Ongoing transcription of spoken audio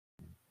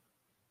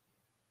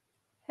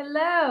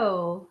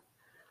Hello.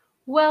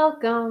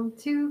 Welcome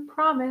to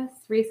Promise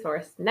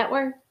Resource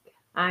Network.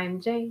 I'm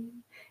Jane,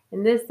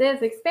 and this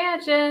is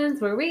Expansions,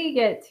 where we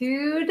get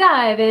to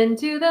dive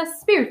into the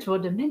spiritual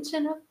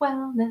dimension of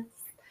wellness.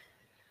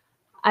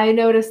 I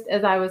noticed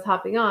as I was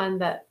hopping on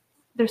that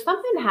there's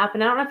something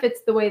happening. I don't know if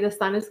it's the way the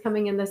sun is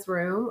coming in this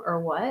room or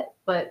what,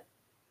 but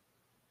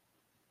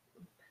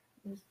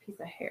there's a piece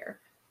of hair.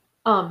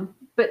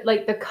 But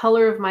like the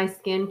color of my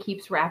skin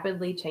keeps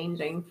rapidly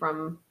changing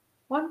from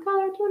one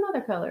color to another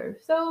color.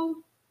 So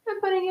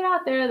I'm putting it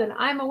out there that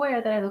I'm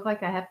aware that I look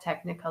like I have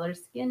technicolor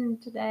skin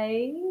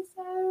today.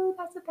 So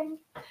that's a thing.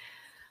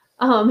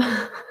 Um,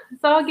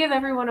 so I'll give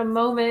everyone a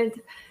moment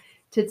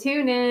to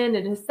tune in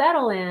and to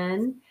settle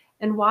in.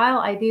 And while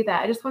I do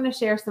that, I just want to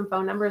share some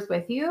phone numbers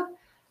with you.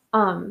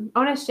 I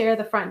want to share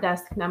the front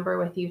desk number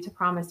with you to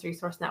Promise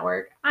Resource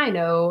Network. I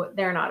know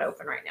they're not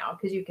open right now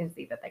because you can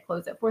see that they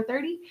close at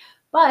 4:30.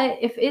 But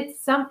if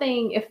it's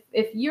something,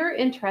 if you're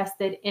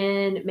interested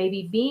in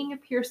maybe being a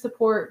peer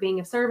support,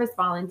 being of service,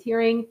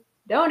 volunteering,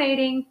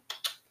 donating,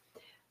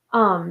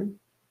 um,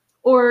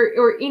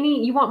 or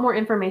any you want more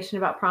information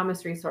about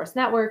Promise Resource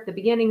Network, the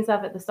beginnings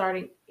of it, the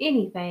starting,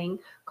 anything,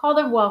 call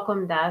the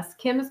welcome desk.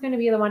 Kim is going to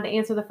be the one to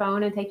answer the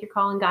phone and take your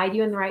call and guide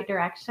you in the right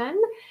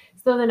direction.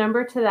 So the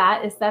number to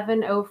that is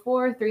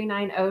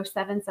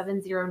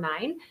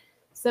 704-390-7709.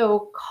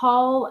 So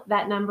call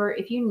that number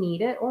if you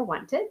need it or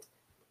want it.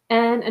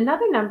 And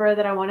another number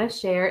that I want to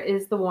share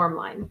is the warm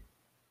line.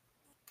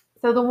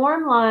 So the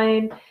warm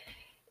line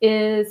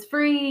is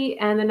free,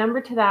 and the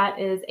number to that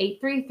is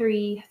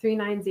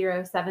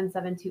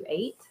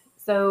 833-390-7728.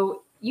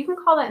 So you can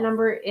call that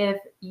number if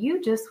you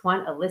just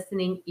want a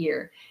listening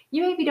ear.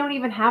 You maybe don't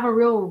even have a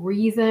real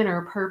reason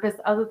or purpose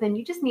other than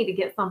you just need to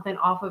get something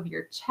off of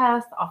your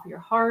chest, off your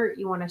heart.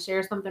 You want to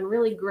share something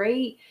really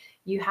great.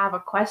 You have a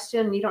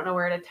question, you don't know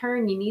where to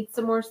turn, you need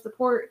some more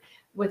support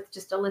with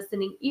just a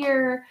listening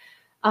ear.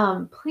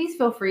 Please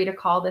feel free to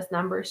call this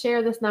number,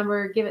 share this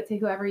number, give it to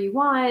whoever you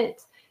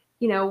want.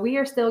 You know, we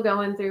are still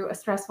going through a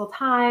stressful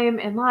time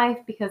in life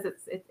because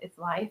it's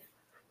life.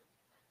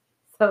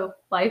 So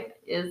life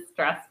is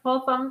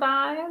stressful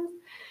sometimes.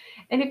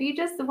 And if you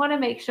just want to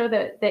make sure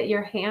that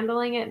you're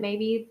handling it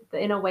maybe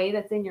in a way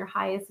that's in your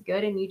highest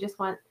good and you just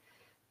want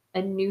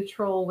a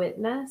neutral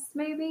witness,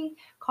 maybe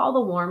call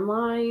the warm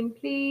line,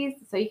 please.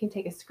 So you can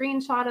take a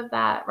screenshot of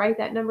that, write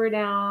that number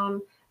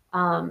down.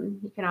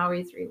 You can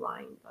always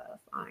rewind this,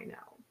 I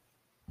know.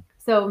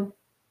 So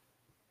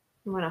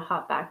you want to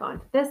hop back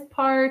onto this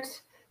part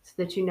so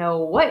that you know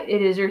what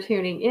it is you're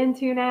tuning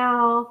into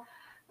now.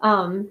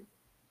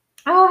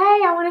 Oh,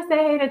 hey, I want to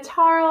say hey to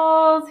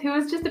Charles, who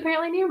was just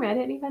apparently near me. I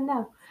didn't even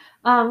know.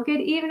 Good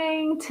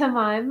evening to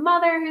my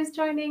mother who's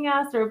joining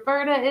us.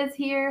 Roberta is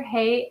here.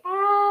 Hey,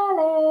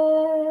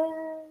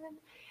 Alan.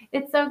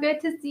 It's so good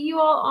to see you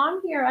all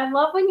on here. I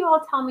love when you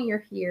all tell me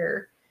you're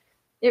here.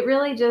 It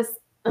really just,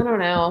 I don't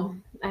know,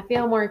 I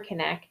feel more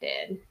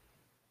connected.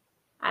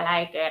 I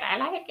like it. I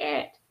like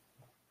it.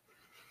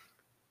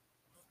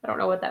 I don't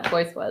know what that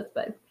voice was,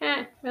 but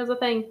it was a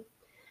thing.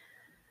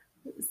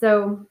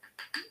 So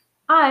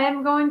I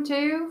am going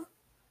to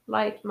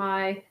light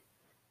my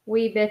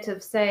wee bit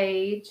of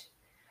sage.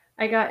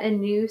 I got a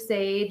new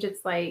sage.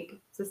 It's like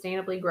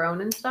sustainably grown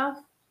and stuff.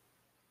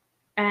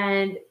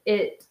 And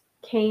it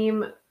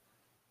came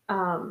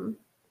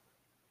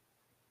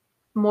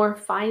more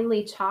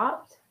finely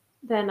chopped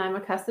than I'm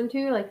accustomed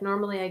to. Like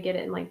normally I get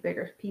it in like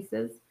bigger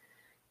pieces.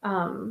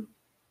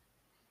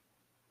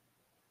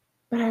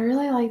 But I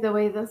really like the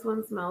way this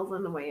one smells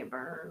and the way it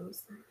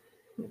burns.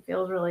 It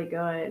feels really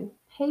good.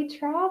 Hey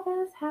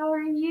Travis, how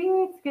are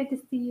you? It's good to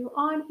see you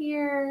on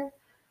here.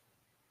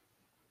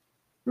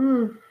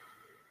 So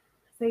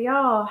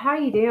y'all, how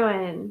you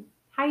doing?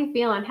 How you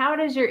feeling? How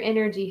does your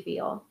energy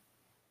feel?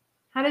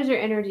 How does your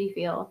energy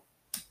feel?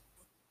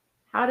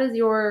 How does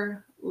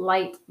your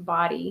light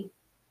body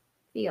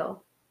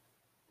feel?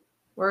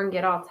 We're gonna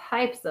get all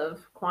types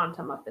of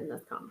quantum up in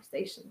this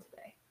conversation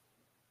today.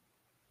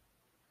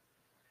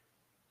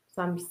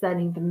 So I'm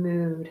setting the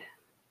mood,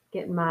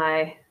 getting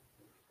my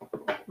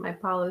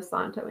Palo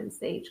Santo and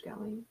sage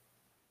going.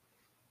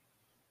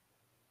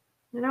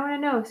 And I want to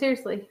know,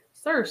 seriously,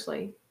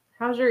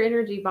 how's your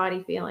energy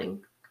body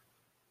feeling?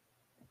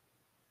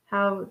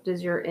 How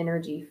does your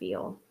energy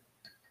feel?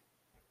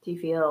 Do you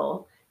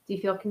feel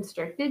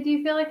constricted? Do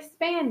you feel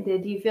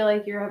expanded? Do you feel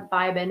like you're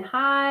vibing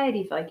high? Do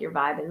you feel like you're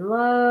vibing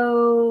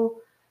low?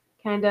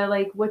 Kind of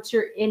like, what's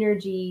your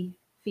energy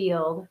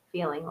field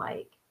feeling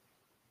like?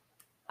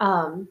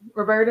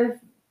 Roberta,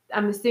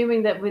 I'm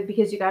assuming that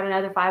because you got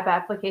another 5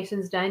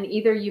 applications done,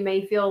 either you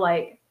may feel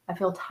like I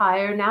feel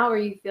tired now, or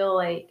you feel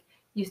like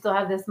you still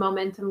have this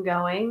momentum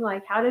going.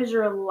 Like, how does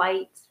your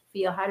light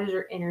feel? How does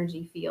your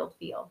energy field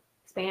feel?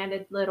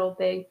 Expanded, little,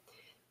 big?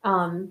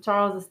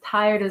 Charles is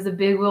tired as a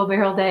big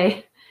wheelbarrow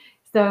day.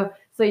 So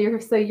your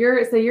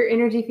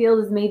energy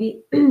field is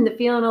maybe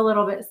feeling a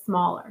little bit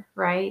smaller,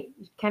 right?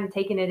 Kind of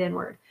taking it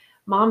inward.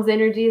 Mom's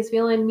energy is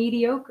feeling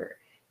mediocre,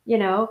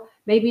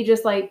 maybe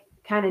just like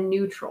kind of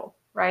neutral,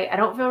 right? I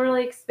don't feel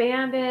really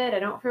expanded. I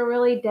don't feel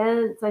really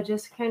dense. I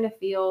just kind of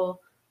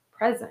feel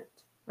present,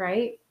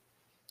 right?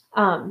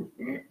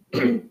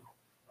 Roberta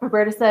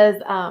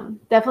says,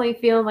 definitely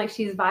feeling like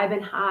she's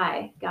vibing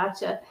high.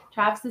 Gotcha.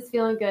 Travis is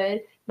feeling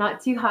good.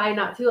 Not too high,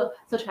 not too low.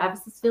 So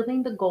Travis is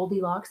feeling the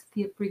Goldilocks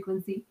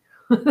frequency.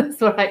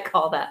 That's what I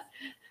call that.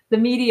 The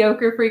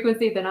mediocre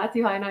frequency, the not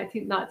too high,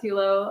 not too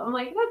low. I'm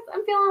like,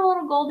 I'm feeling a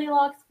little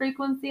Goldilocks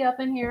frequency up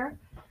in here.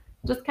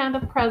 Just kind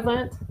of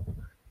present.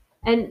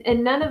 And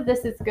none of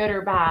this is good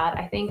or bad.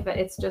 I think that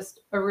it's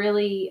just a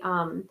really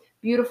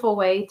beautiful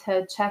way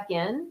to check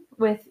in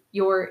with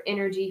your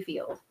energy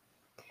field,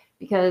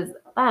 because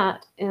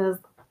that is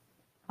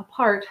a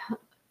part,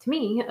 to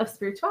me, of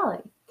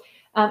spirituality.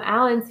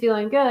 Alan's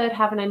feeling good,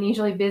 have an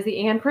unusually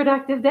busy and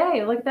productive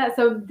day. Look at that.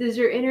 So does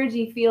your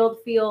energy field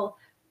feel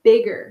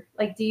bigger?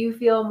 Like, do you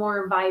feel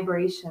more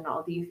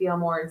vibrational? Do you feel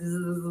more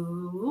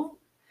zzz,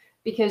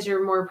 because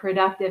you're more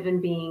productive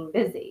and being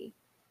busy?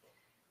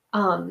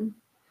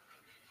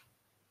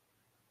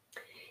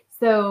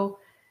 So,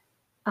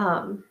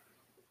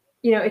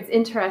 it's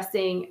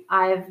interesting.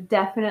 I've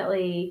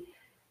definitely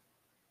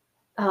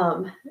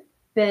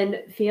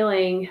been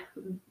feeling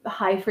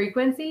high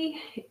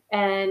frequency,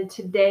 and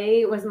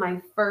today was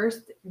my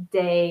first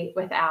day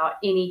without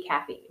any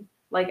caffeine.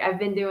 Like, I've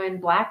been doing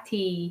black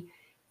tea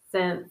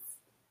since,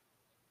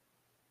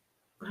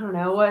 I don't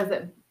know, what is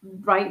it,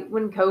 right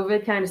when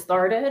COVID kind of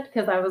started,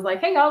 because I was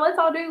like, hey y'all, let's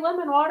all do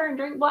lemon water and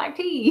drink black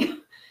tea.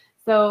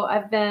 So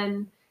I've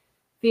been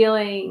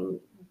feeling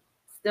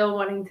still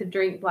wanting to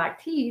drink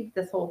black tea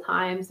this whole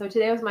time. So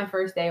today was my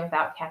first day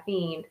without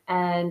caffeine,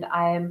 and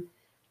I'm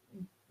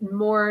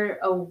more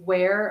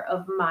aware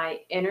of my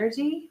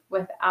energy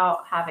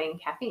without having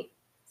caffeine.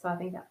 So I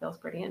think that feels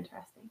pretty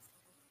interesting.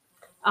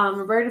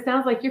 Roberta,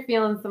 sounds like you're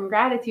feeling some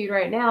gratitude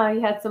right now.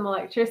 You had some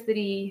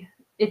electricity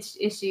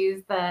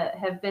issues that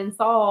have been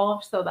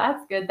solved, so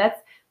that's good.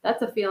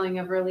 That's a feeling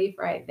of relief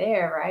right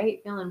there,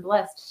 right? Feeling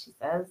blessed, she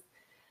says.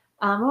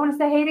 I want to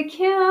say hey to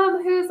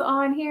Kim, who's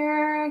on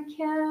here.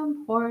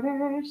 Kim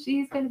Porter.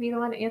 She's going to be the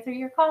one to answer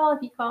your call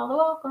if you call the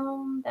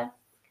welcome desk.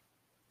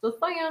 Just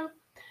saying.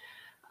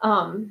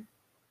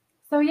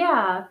 So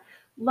yeah,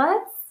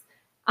 let's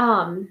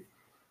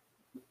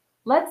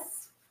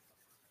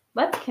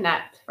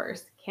connect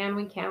first. Can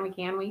we?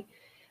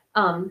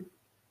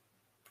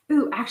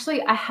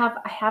 Actually, I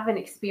have an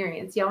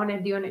experience. Y'all want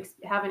to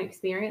have an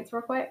experience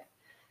real quick?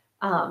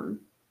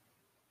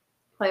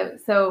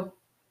 So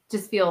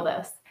just feel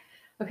this.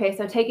 Okay,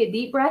 so take a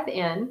deep breath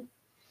in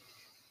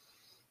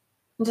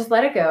and just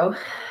let it go.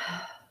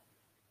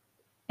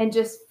 And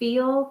just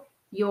feel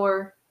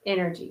your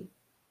energy.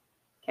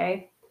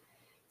 Okay.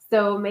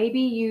 So maybe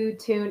you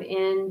tune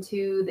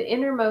into the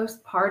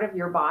innermost part of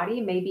your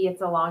body. Maybe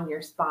it's along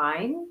your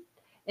spine,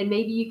 and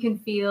maybe you can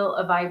feel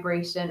a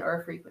vibration or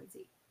a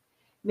frequency.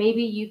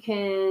 Maybe you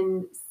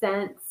can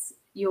sense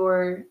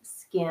your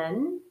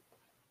skin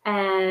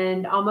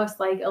and almost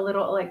like a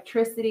little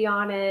electricity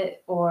on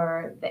it,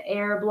 or the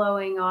air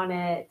blowing on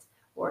it,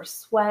 or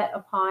sweat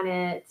upon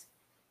it.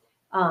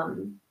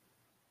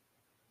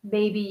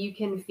 Maybe you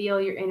can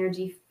feel your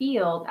energy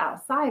field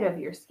outside of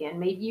your skin.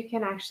 Maybe you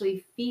can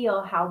actually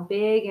feel how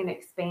big and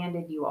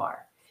expanded you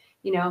are.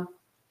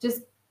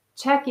 Just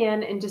check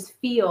in and just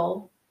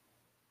feel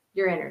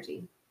your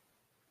energy.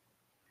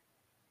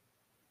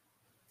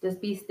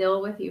 Just be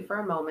still with you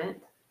for a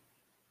moment.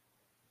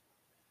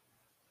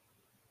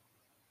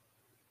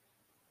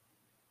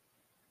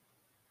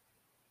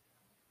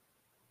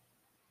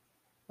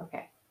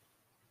 Okay.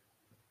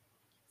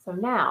 So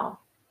now,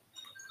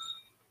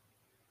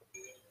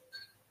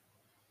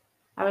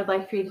 I would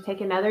like for you to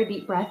take another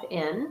deep breath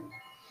in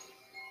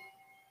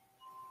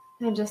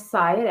and just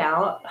sigh it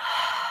out.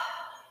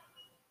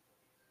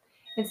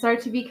 And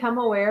start to become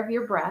aware of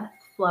your breath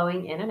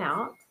flowing in and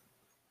out.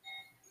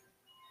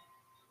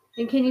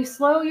 And can you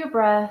slow your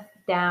breath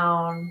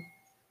down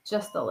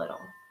just a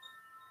little?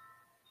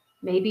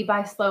 Maybe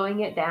by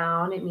slowing it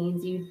down, it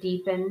means you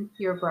deepen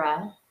your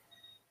breath.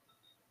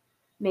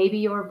 Maybe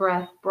your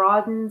breath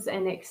broadens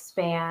and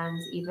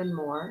expands even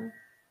more.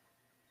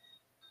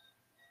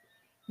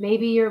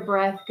 Maybe your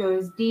breath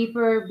goes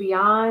deeper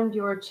beyond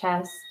your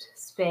chest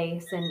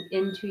space and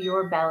into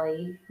your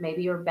belly.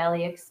 Maybe your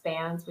belly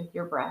expands with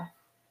your breath.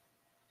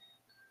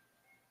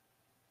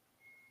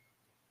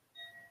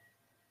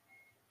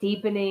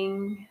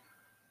 Deepening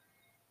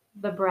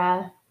the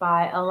breath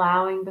by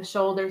allowing the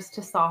shoulders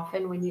to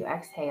soften when you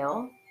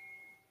exhale.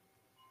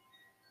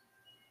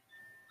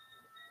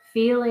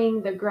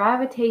 Feeling the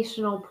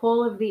gravitational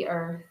pull of the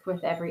earth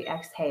with every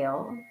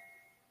exhale.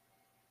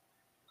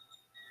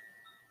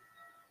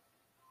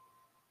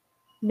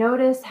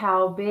 Notice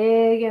how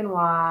big and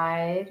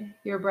wide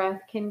your breath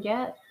can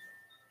get,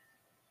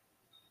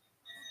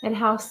 and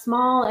how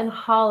small and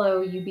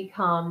hollow you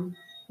become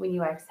when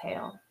you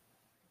exhale.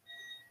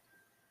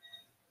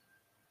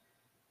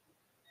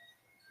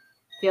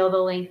 Feel the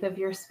length of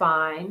your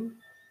spine,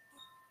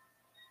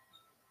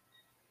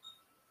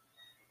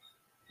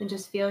 and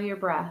just feel your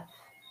breath.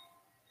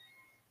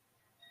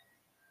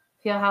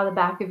 Feel how the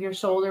back of your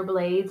shoulder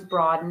blades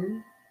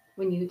broaden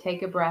when you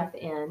take a breath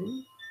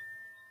in,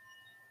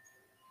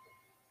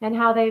 and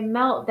how they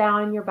melt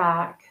down your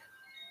back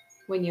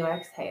when you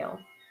exhale.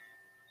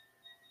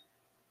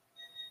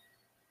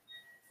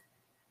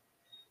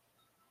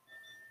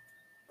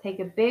 Take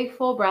a big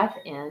full breath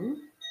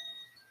in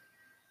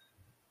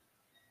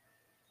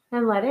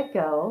and let it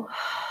go.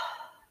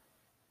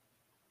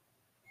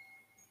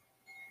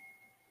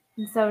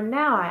 And so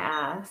now I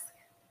ask,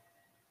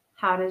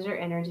 how does your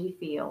energy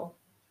feel?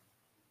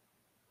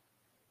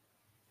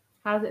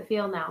 How does it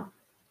feel now?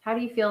 How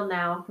do you feel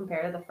now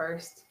compared to the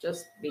first,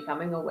 just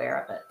becoming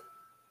aware of it?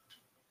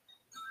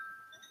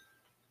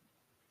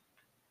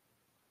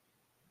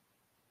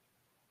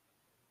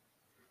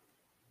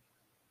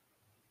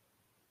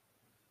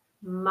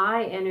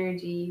 My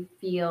energy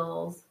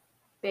feels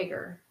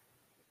bigger.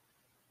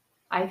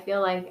 I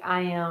feel like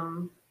I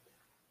am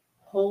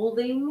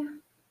holding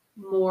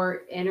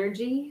more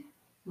energy,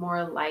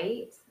 more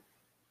light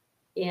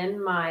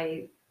in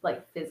my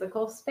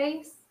physical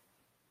space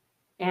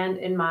and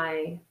in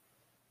my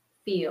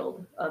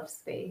field of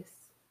space.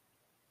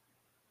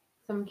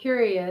 So I'm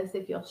curious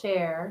if you'll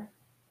share,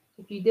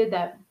 if you did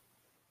that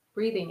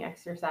breathing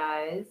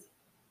exercise,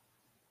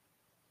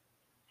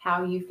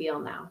 how you feel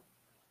now.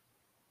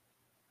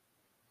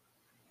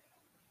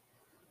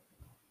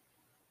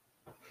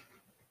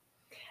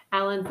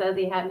 Alan says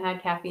he hadn't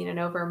had caffeine in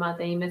over a month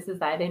and he misses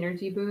that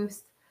energy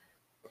boost.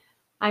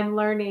 I'm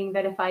learning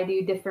that if I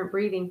do different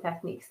breathing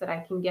techniques that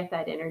I can get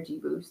that energy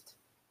boost.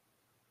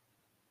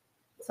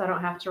 So I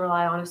don't have to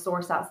rely on a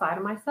source outside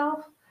of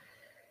myself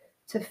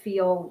to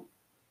feel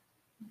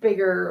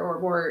bigger or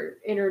more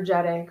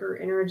energetic or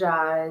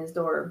energized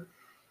or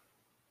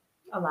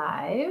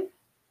alive,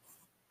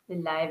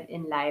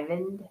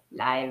 enlivened,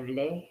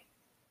 lively.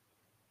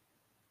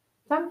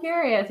 So I'm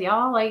curious,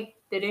 y'all,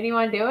 did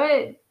anyone do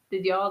it?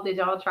 Did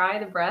y'all try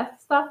the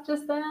breath stuff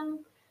just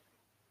then?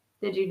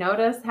 Did you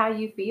notice how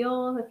you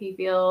feel? If you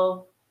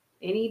feel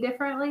any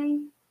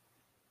differently?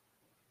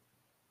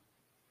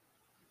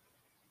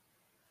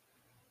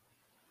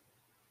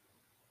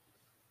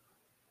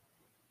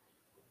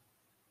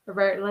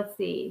 Robert, let's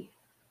see.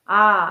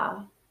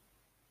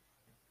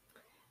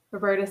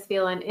 Roberta's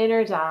feeling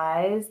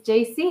energized.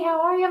 JC, how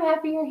are you? I'm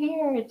happy you're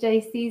here.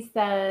 JC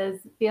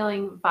says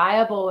feeling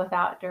viable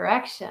without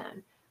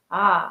direction.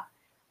 I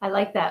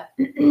like that.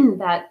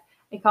 That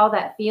I call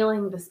that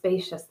feeling the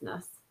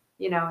spaciousness.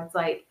 It's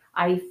like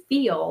I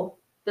feel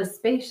the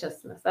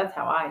spaciousness. That's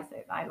how I say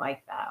it. I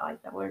like that. I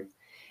like that word.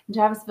 And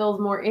Travis feels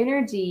more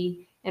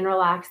energy and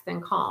relaxed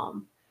and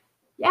calm.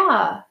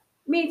 Yeah,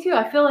 me too.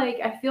 I feel like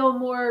I feel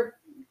more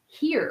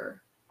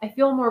here. I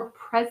feel more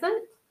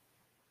present.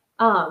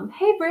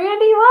 Hey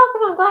Brandy,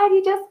 welcome. I'm glad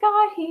you just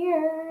got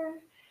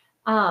here.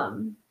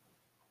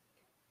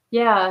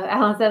 Yeah,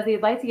 Alan says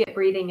he'd like to get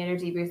breathing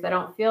energy boost. I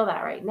don't feel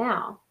that right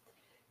now.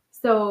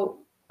 So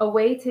a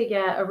way to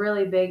get a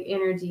really big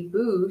energy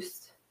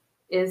boost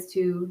is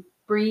to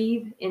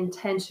breathe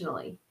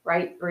intentionally,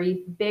 right?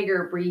 Breathe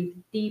bigger, breathe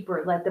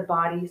deeper, let the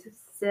body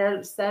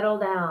settle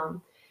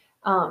down.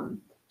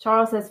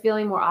 Charles says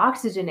feeling more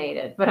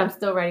oxygenated, but I'm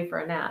still ready for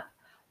a nap.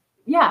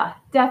 Yeah,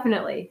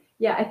 definitely.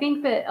 Yeah, I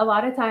think that a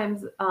lot of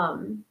times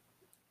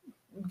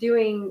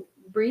doing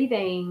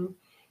breathing,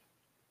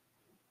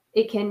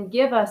 it can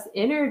give us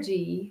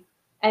energy,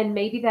 and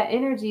maybe that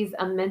energy is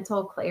a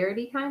mental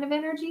clarity kind of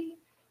energy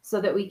so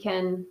that we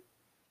can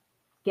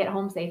get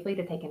home safely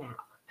to take a nap,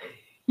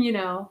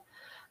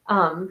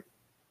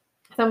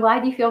 So I'm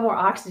glad you feel more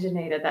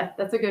oxygenated.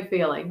 That's a good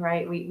feeling,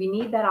 right? We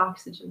need that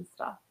oxygen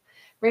stuff.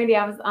 Randy,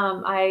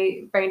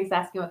 Brandy's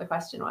asking what the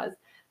question was.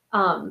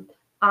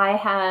 I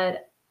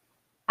had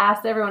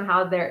asked everyone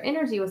how their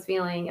energy was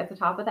feeling at the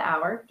top of the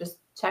hour, just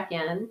check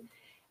in.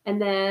 And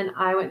then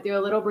I went through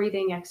a little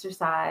breathing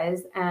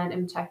exercise and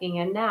am checking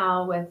in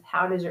now with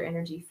how does your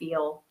energy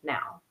feel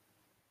now?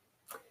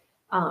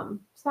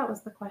 So that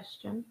was the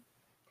question.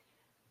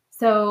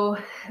 So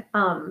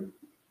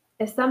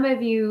if some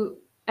of you,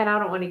 and I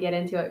don't want to get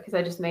into it because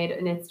I just made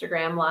an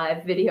Instagram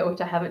live video,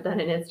 which I haven't done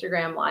an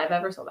Instagram live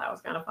ever, so that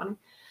was kind of funny.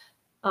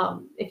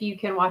 If you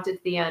can watch it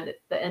to the end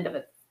of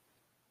it's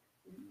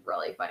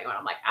really funny when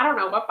I'm like, I don't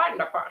know what button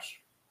to push.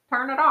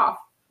 Turn it off.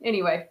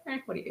 Anyway,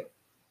 what do you do?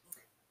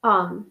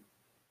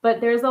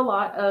 But there's a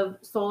lot of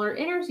solar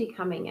energy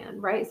coming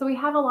in, right? So we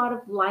have a lot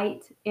of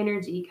light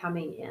energy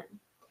coming in.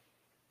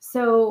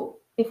 So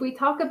if we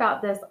talk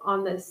about this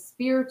in the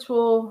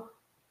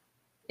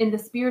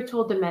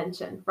spiritual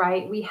dimension,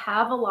 right? We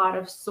have a lot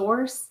of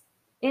source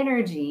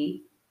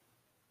energy,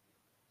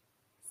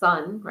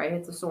 sun, right?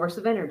 It's a source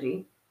of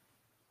energy.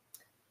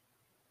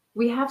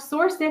 We have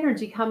source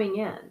energy coming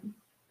in.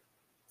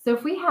 So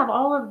if we have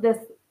all of this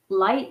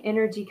light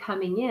energy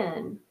coming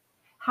in,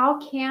 how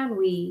can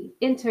we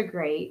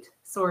integrate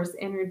source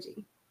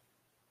energy,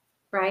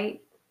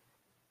 right?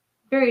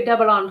 Very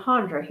double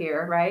entendre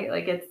here, right?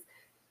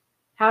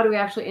 how do we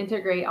actually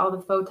integrate all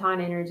the photon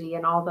energy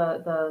and all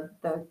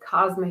the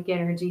cosmic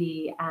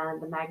energy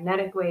and the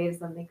magnetic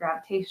waves and the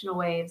gravitational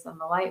waves and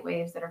the light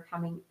waves that are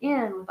coming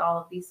in with all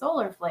of these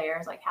solar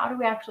flares? Like, how do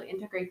we actually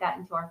integrate that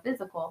into our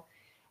physical?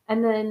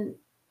 And then,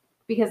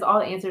 because all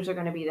the answers are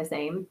going to be the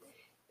same,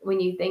 when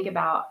you think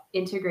about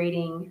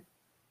integrating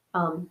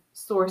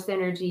source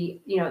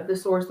energy, the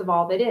source of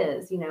all that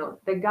is,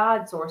 the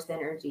God source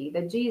energy,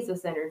 the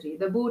Jesus energy,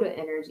 the Buddha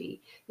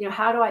energy,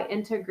 how do I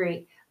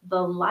integrate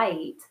the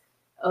light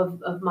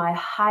of my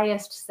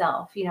highest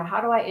self?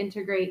 How do I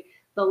integrate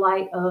the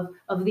light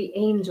of the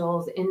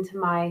angels into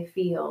my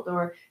field,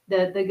 or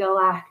the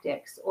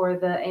galactics, or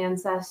the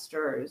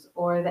ancestors,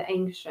 or the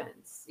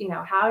ancients?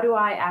 How do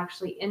I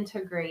actually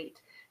integrate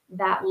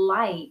that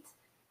light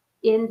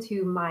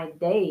into my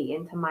day,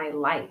 into my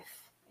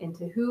life,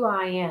 into who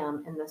I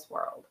am in this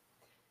world?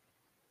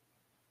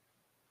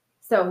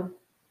 So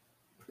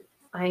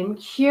I'm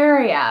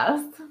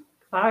curious.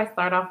 I always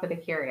start off with a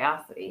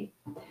curiosity.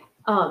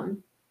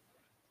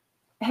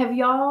 Have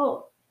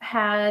y'all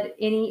had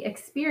any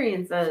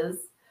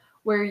experiences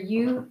where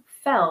you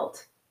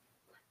felt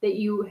that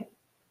you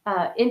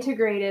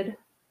integrated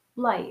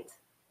light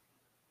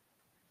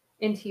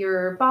into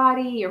your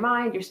body, your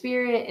mind, your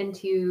spirit,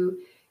 into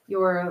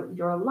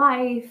your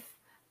life?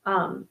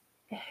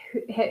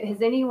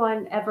 Has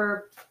anyone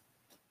ever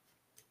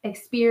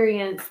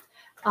experienced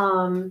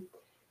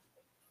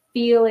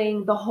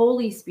feeling the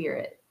Holy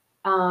Spirit,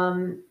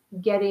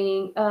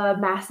 getting a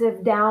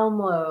massive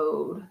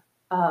download,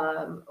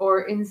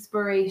 or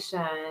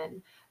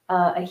inspiration,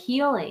 a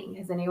healing?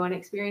 Has anyone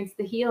experienced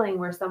the healing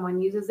where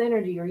someone uses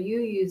energy, or you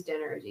used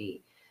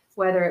energy?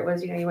 Whether it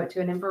was, you went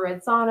to an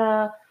infrared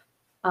sauna,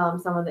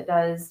 someone that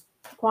does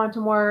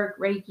quantum work,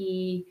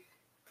 Reiki,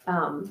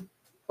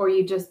 or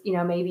you just,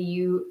 maybe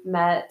you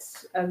met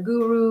a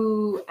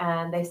guru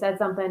and they said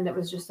something that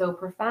was just so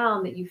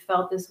profound that you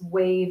felt this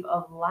wave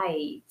of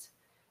light,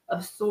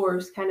 of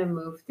source, kind of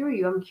move through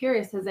you. I'm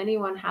curious, has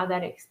anyone had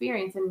that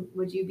experience, and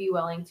would you be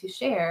willing to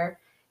share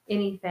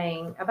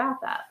anything about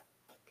that?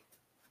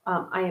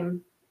 I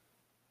am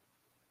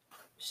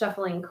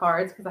shuffling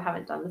cards because I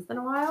haven't done this in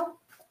a while,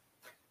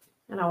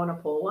 and I want to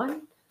pull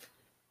one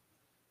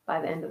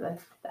by the end of the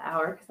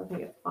hour because I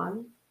think it's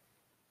fun.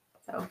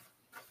 So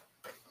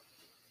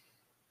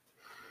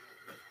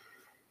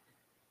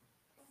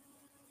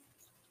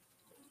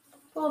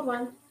pulled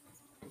one,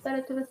 set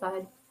it to the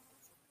side,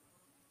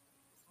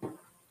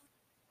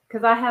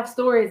 because I have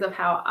stories of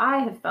how I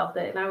have felt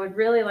it, and I would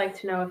really like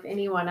to know if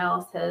anyone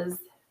else has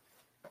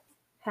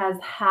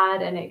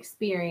had an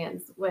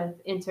experience with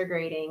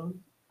integrating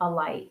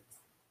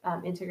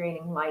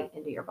integrating light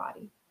into your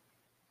body,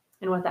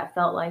 and what that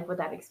felt like, what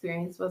that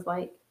experience was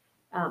like,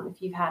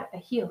 if you've had a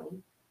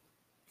healing.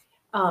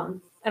 And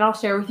I'll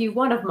share with you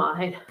one of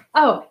mine.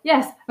 Oh,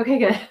 yes. Okay,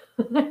 good.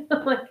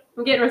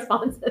 I'm getting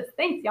responses.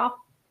 Thanks, y'all.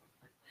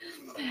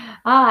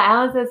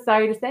 Alan says,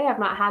 sorry to say I've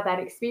not had that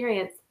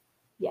experience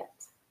yet.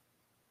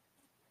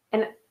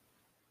 And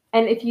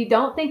if you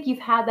don't think you've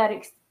had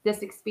this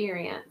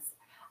experience,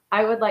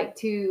 I would like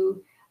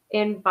to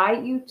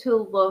invite you to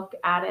look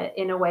at it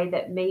in a way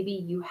that maybe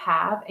you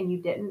have and you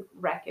didn't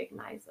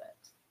recognize it.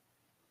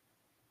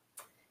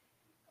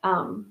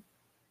 And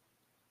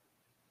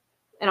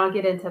I'll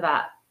get into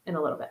that in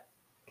a little bit.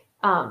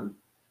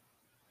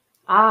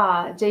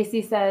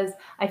 JC says,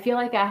 I feel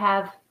like I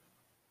have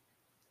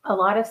a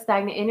lot of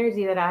stagnant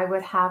energy that I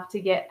would have to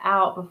get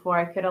out before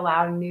I could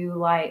allow new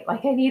light.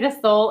 Like I need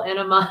a soul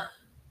enema.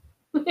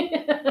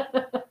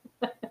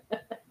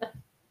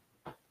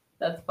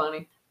 That's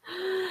funny.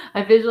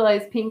 I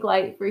visualize pink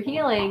light for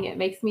healing. It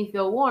makes me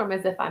feel warm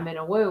as if I'm in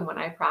a womb when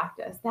I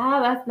practice.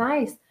 That's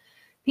nice.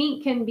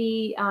 Pink can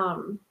be,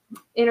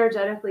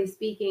 energetically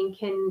speaking,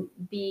 can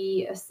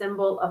be a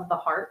symbol of the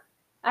heart.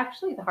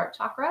 Actually, the heart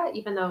chakra,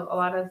 even though a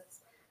lot of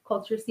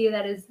cultures see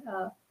that as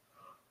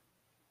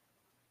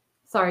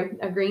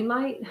a green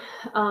light,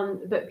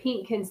 but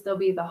pink can still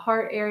be the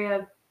heart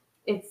area.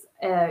 It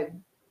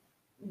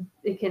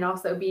can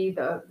also be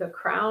the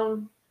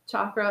crown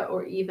chakra,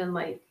 or even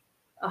like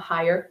a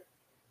higher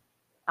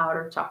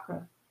outer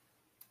chakra.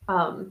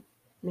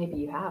 Maybe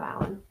you have,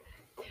 Alan.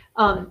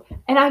 And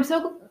I'm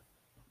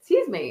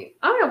excuse me,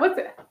 I don't know what's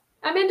it.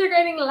 I'm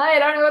integrating light.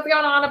 I don't know what's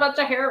going on about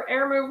your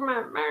air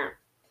movement.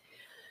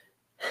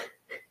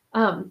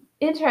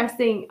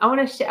 Interesting. I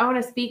want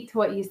to speak to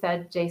what you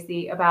said,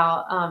 JC,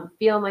 about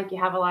feeling like you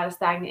have a lot of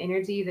stagnant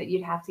energy that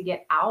you'd have to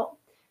get out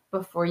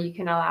before you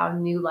can allow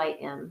new light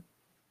in.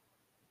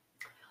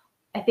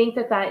 I think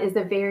that is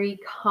a very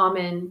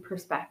common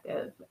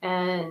perspective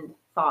and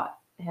thought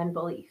and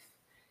belief.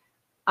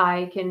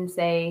 I can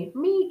say,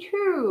 me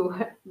too,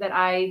 that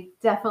I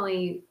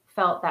definitely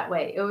felt that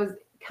way. It was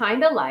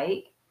kind of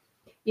like,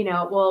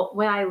 well,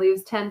 when I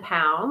lose 10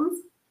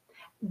 pounds,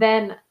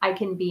 then I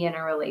can be in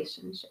a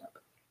relationship,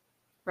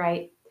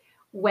 right?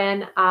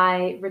 When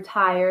I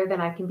retire,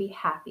 then I can be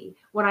happy.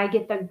 When I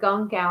get the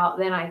gunk out,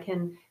 then I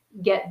can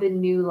get the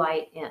new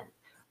light in.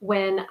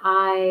 When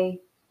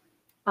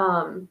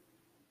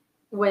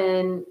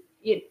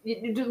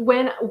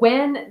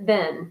when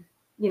then,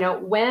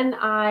 when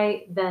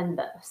I then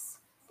this.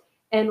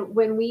 And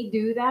when we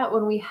do that,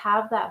 when we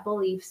have that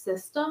belief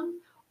system,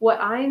 what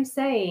I'm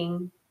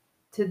saying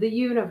to the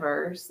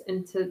universe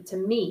and to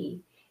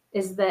me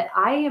is that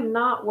I am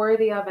not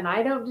worthy of and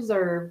I don't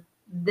deserve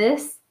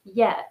this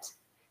yet,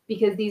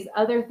 because these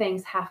other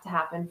things have to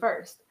happen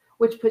first,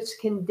 which puts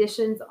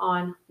conditions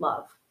on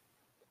love,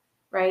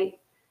 right?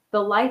 The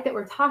light that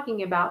we're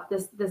talking about,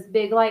 this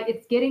big light,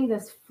 it's getting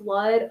this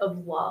flood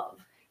of love,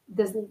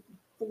 this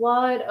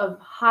flood of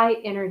high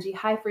energy,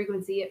 high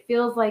frequency. It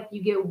feels like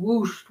you get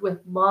whooshed with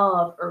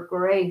love or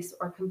grace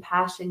or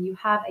compassion. You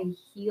have a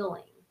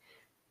healing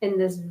in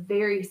this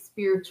very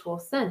spiritual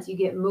sense. You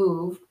get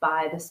moved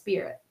by the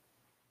spirit,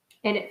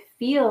 and it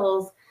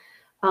feels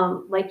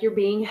like you're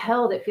being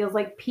held. It feels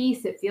like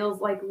peace. It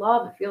feels like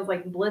love. It feels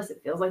like bliss.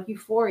 It feels like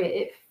euphoria.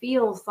 It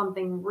feels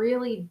something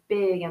really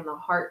big in the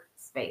heart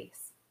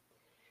space.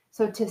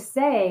 So to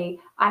say,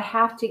 I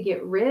have to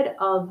get rid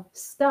of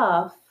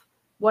stuff,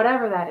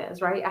 whatever that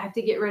is, right? I have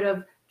to get rid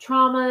of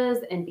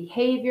traumas and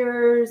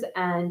behaviors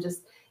and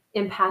just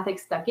empathic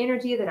stuck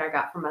energy that I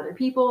got from other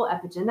people,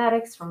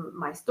 epigenetics from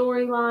my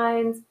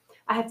storylines.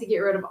 I have to get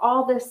rid of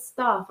all this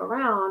stuff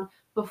around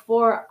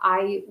before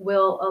I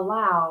will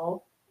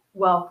allow,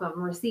 welcome,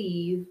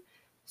 receive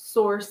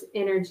source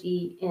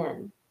energy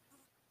in,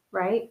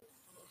 right?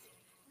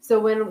 So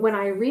when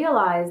I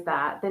realize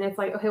that, then it's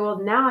like, okay, well,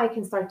 now I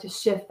can start to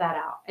shift that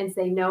out and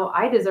say, no,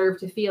 I deserve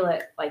to feel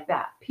it like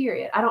that,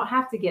 period. I don't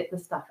have to get the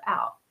stuff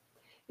out.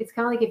 It's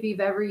kind of like if you've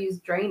ever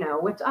used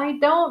Drano, which I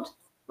don't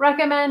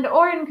recommend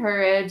or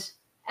encourage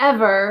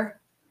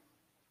ever.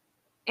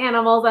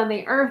 Animals on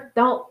the earth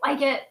don't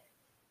like it.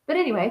 But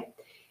anyway,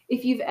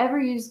 if you've ever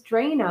used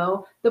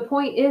Drano, the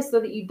point is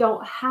so that you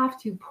don't have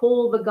to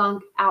pull the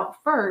gunk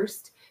out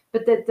first,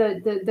 but that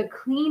the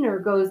cleaner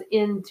goes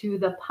into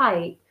the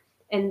pipe,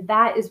 and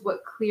that is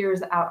what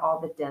clears out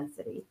all the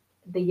density,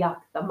 the yuck,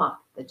 the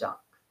muck, the junk,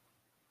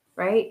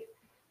 right?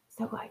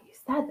 So glad you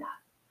said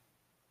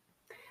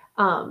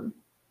that.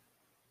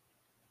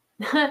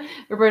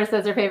 Roberta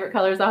says her favorite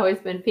color has always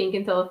been pink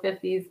until the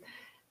 50s,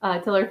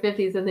 till her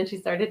 50s, and then she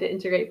started to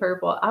integrate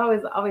purple. I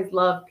always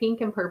loved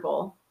pink and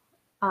purple.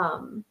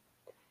 And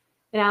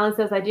Alan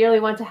says, I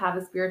dearly want to have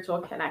a spiritual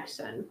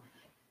connection.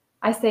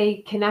 I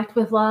say connect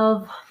with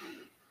love.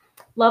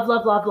 Love,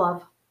 love, love,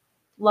 love.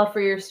 Love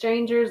for your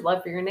strangers,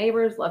 love for your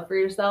neighbors, love for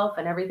yourself,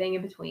 and everything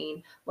in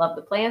between. Love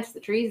the plants, the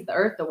trees, the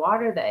earth, the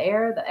water, the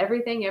air, the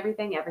everything,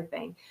 everything,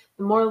 everything.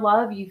 The more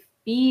love you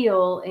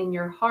feel in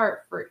your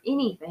heart for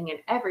anything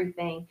and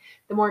everything,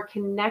 the more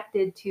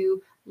connected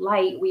to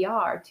light we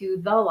are, to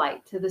the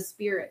light, to the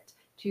spirit,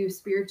 to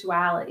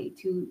spirituality,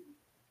 to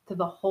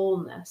the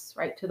wholeness,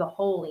 right? To the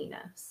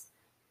holiness.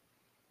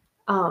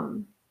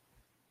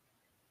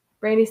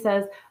 Brandy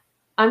says,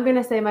 I'm going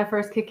to say my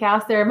first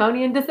cacao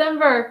ceremony in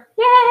December.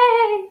 Yay!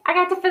 I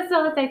got to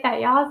facilitate that.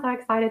 Y'all, I'm so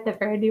excited that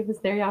Brandy was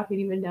there. Y'all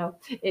didn't even know.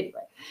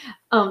 Anyway,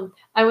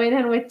 I went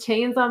in with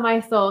chains on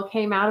my soul,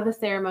 came out of the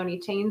ceremony,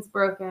 chains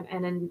broken,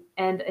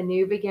 and a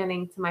new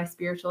beginning to my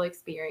spiritual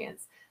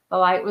experience. The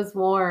light was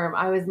warm.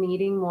 I was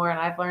needing more, and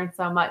I've learned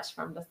so much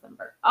from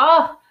December.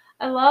 Oh,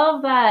 I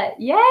love that.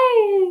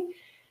 Yay!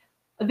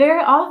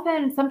 Very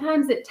often,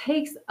 sometimes it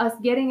takes us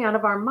getting out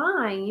of our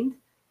mind,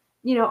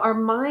 our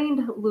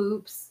mind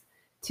loops,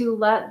 to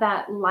let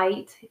that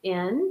light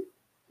in,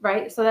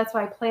 right? So that's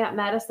why plant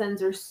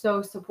medicines are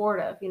so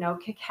supportive.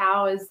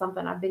 Cacao is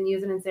something I've been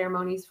using in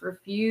ceremonies for a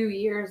few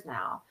years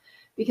now,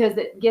 because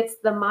it gets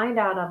the mind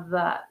out of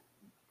that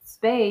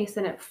space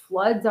and it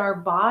floods our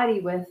body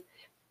with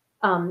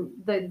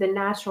the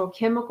natural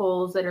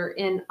chemicals that are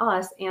in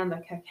us and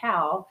the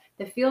cacao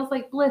that feels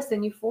like bliss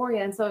and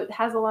euphoria. And so it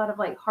has a lot of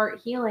like heart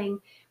healing.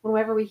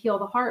 Whenever we heal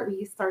the heart,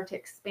 we start to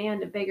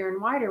expand it bigger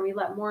and wider. We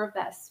let more of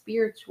that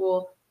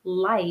spiritual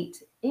light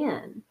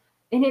in.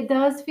 And it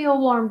does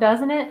feel warm,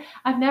 doesn't it?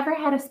 I've never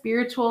had a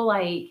spiritual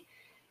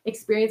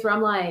experience where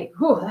I'm like,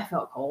 whew, that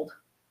felt cold.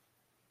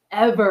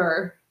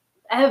 Ever.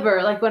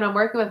 Like when I'm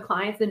working with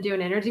clients and doing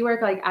energy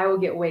work, I will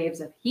get waves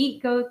of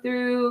heat go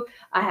through.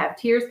 I have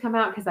tears come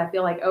out because I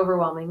feel like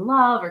overwhelming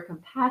love or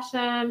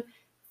compassion.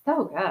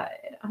 So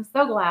good. I'm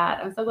so glad.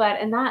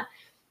 And that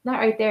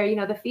right there,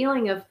 the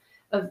feeling of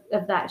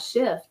that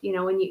shift,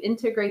 when you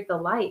integrate the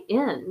light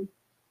in,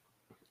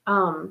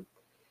 I'm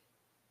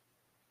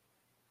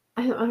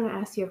going to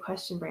ask you a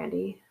question,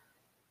 Brandy,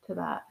 to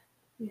that.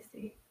 Let me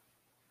see.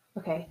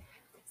 Okay.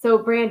 So,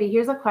 Brandy,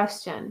 here's a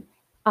question.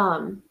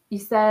 You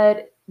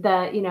said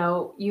that,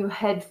 you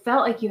had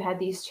felt like you had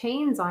these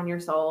chains on your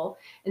soul,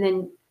 and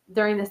then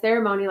during the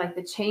ceremony, like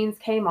the chains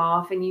came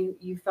off and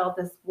you felt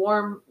this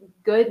warm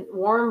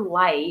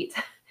light,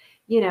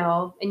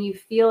 and you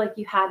feel like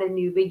you had a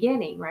new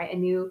beginning, right? A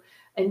new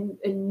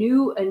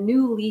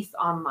lease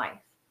on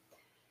life.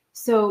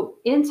 So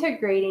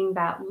integrating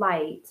that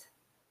light,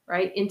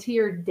 right, into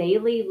your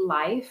daily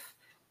life.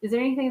 Is there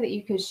anything that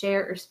you could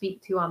share or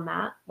speak to on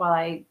that while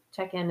I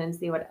check in and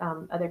see what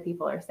other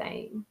people are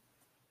saying?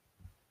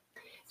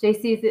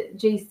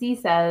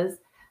 JC says,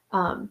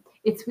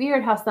 It's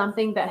weird how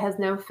something that has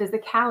no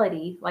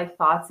physicality, like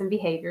thoughts and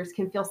behaviors,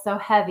 can feel so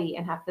heavy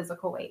and have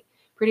physical weight.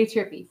 Pretty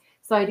trippy.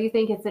 So I do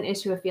think it's an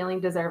issue of feeling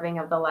deserving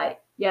of the light.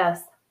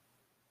 Yes.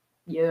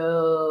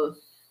 Yes.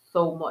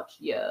 So much.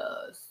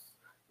 Yes.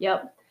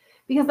 Yep.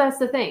 Because that's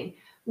the thing.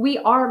 We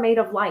are made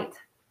of light.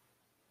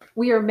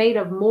 We are made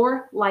of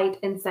more light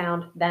and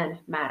sound than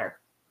matter.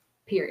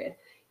 Period.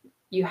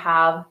 You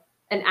have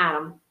an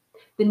atom.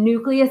 The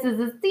nucleus is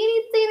this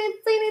teeny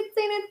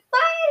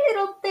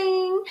little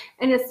thing,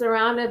 and it's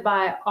surrounded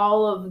by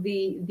all of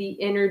the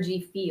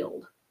energy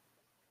field.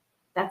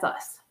 That's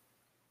us.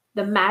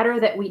 The matter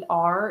that we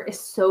are is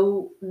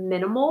so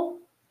minimal.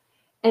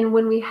 And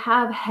when we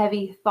have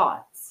heavy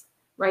thoughts,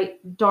 right,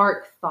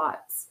 dark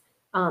thoughts,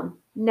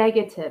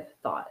 negative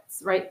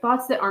thoughts, right,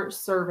 thoughts that aren't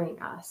serving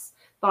us,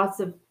 thoughts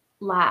of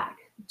lack,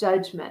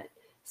 judgment,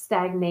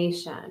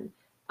 stagnation,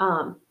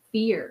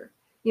 fear,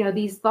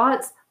 these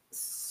thoughts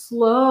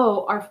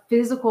slow our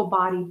physical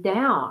body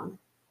down.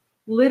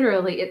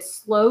 Literally, it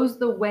slows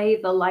the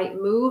way the light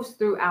moves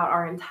throughout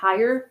our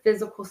entire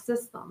physical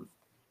system.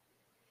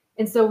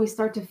 And so we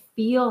start to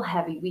feel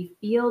heavy. We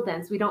feel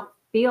dense. We don't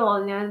feel,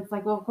 and then it's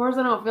like, well, of course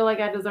I don't feel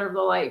like I deserve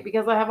the light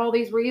because I have all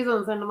these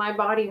reasons and my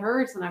body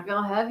hurts and I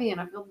feel heavy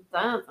and I feel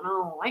dense and I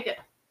don't like it.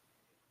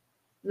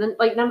 And then,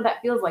 like, none of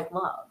that feels like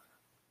love,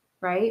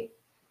 right?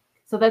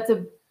 So that's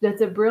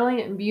a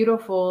brilliant,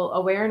 beautiful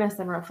awareness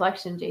and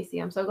reflection,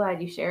 JC. I'm so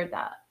glad you shared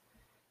that.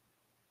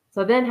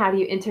 So then how do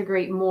you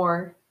integrate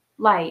more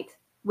light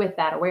with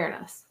that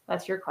awareness?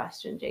 That's your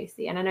question,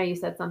 JC. And I know you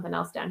said something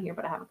else down here,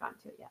 but I haven't gotten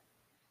to it yet.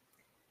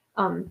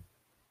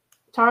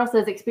 Charles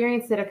says,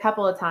 experienced it a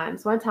couple of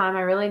times. One time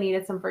I really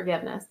needed some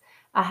forgiveness.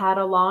 I had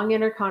a long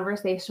inner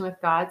conversation with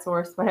God,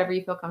 source, whatever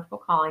you feel comfortable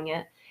calling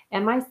it,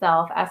 and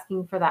myself,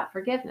 asking for that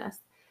forgiveness.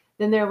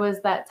 Then there was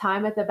that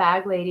time at the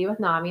Bag Lady with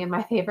Nami and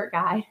my favorite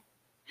guide,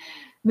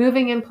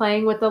 moving and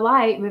playing with the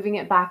light, moving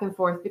it back and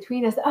forth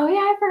between us. Oh yeah,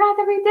 I forgot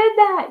that we did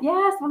that.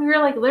 Yes, when we were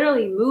like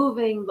literally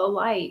moving the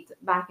light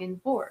back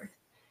and forth.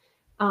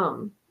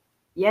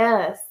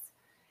 Yes.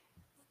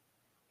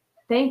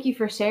 Thank you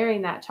for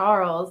sharing that,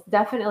 Charles.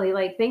 Definitely,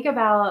 like, think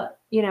about,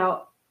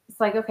 it's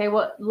like, okay,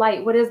 what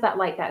light, what is that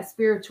light, that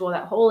spiritual,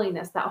 that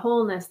holiness,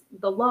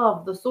 the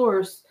love, the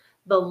source,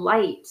 the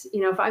light.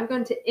 If I'm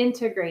going to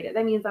integrate it,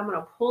 that means I'm going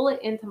to pull it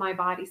into my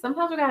body.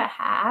 Sometimes we got to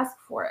ask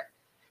for it.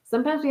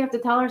 Sometimes we have to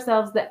tell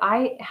ourselves that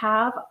I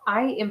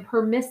am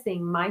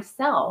permitting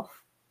myself.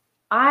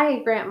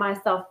 I grant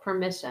myself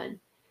permission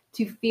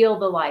to feel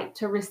the light,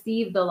 to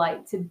receive the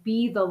light, to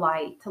be the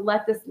light, to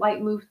let this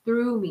light move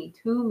through me,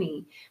 to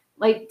me.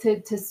 Like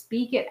to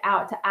speak it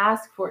out, to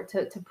ask for it,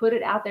 to put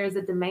it out there as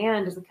a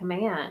demand, as a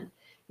command,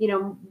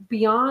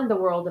 beyond the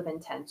world of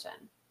intention.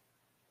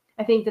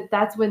 I think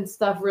that's when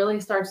stuff really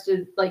starts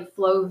to like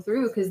flow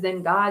through, because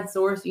then God,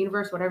 source,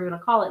 universe, whatever you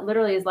want to call it,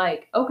 literally is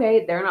like,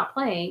 okay, they're not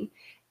playing.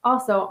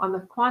 Also, on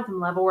the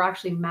quantum level, we're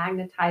actually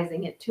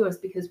magnetizing it to us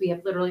because we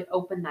have literally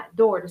opened that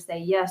door to say,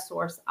 yes,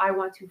 source, I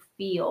want to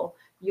feel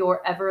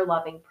your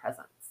ever-loving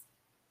presence.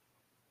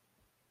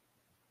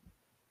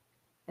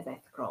 As I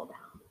scroll down.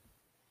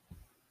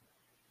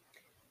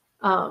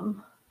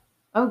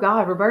 Oh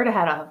God, Roberta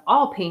had a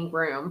all pink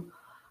room.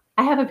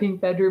 I have a pink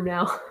bedroom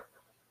now.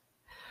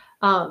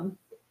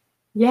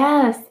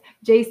 Yes,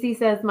 JC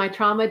says my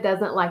trauma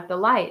doesn't like the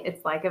light.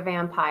 It's like a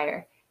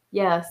vampire.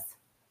 Yes,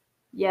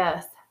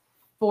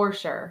 for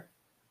sure.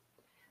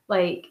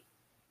 Like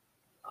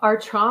our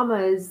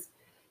traumas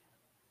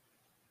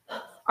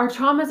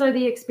are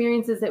the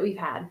experiences that we've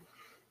had.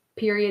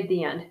 Period.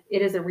 The end.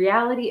 It is a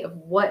reality of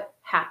what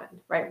happened,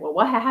 right? Well,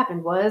 what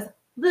happened was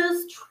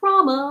this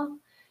trauma.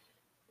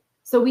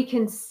 So we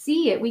can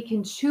see it. We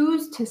can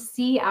choose to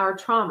see our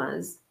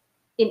traumas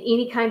in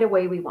any kind of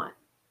way we want.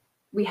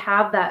 We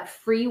have that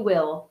free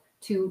will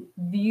to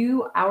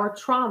view our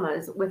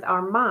traumas with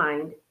our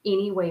mind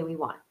any way we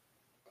want.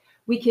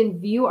 We can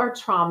view our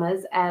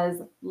traumas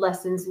as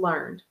lessons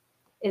learned,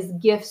 as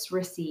gifts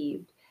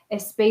received,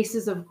 as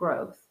spaces of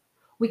growth.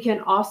 We can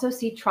also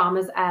see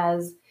traumas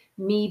as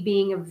me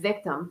being a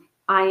victim.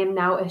 I am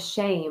now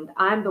ashamed.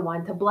 I'm the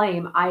one to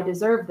blame. I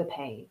deserve the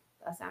pain.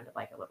 That sounded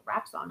like a little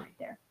rap song right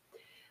there.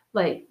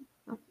 Like,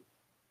 I'm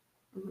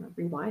going to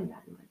rewind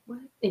that. I'm like, what?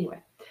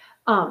 Anyway,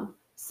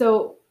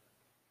 so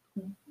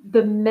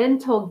the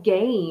mental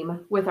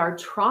game with our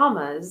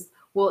traumas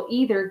will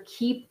either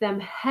keep them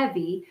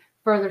heavy,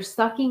 further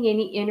sucking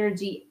any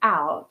energy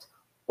out,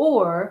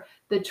 or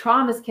the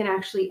traumas can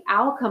actually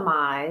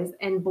alchemize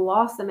and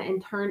blossom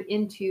and turn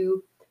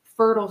into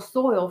fertile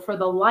soil for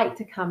the light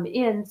to come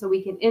in so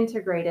we can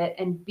integrate it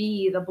and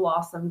be the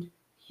blossomed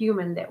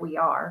human that we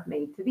are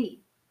made to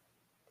be.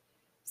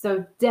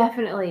 So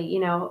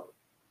definitely,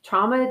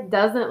 trauma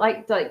doesn't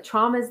like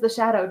trauma is the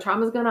shadow.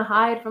 Trauma is going to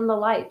hide from the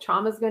light.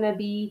 Trauma is going to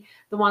be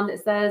the one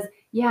that says,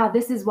 yeah,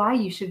 this is why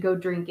you should go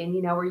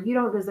drinking, or you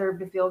don't deserve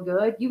to feel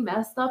good. You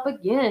messed up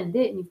again,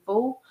 didn't you,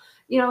 fool?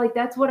 Like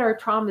that's what our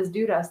traumas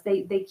do to us.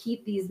 They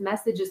keep these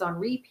messages on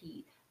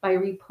repeat by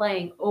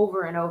replaying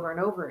over and over and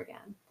over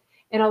again.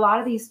 And a lot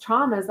of these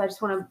traumas, I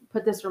just want to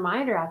put this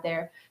reminder out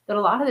there that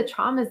a lot of the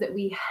traumas that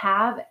we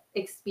have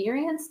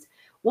experienced,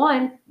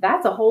 one,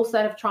 that's a whole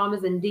set of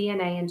traumas in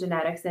DNA and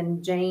genetics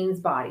and Jane's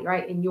body,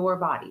 right? In your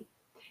body.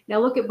 Now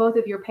look at both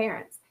of your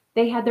parents.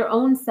 They had their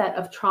own set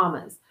of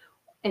traumas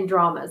and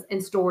dramas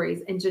and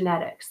stories and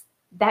genetics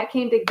that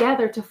came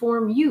together to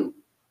form you.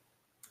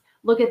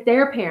 Look at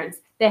their parents.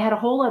 They had a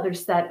whole other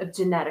set of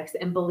genetics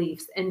and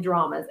beliefs and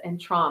dramas and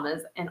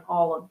traumas and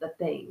all of the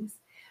things.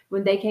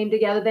 When they came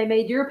together, they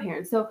made your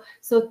parents.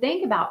 So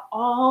think about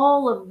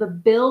all of the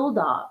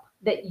buildup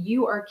that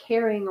you are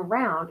carrying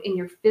around in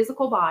your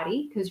physical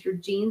body, because your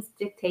genes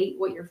dictate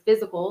what your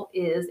physical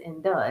is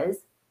and does.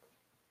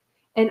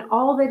 And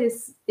all that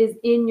is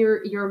in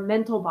your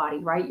mental body,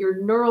 right?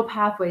 Your neural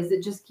pathways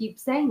that just keep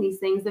saying these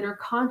things that are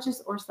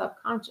conscious or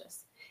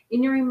subconscious.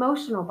 In your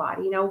emotional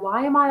body,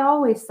 why am I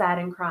always sad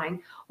and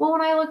crying? Well,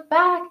 when I look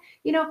back,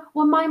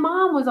 when my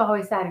mom was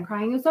always sad and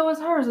crying, and so was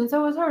hers, and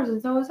so was hers,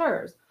 and so was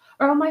hers.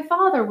 Or when my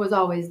father was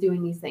always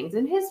doing these things,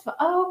 and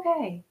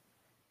okay.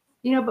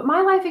 But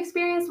my life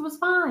experience was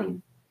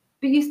fine.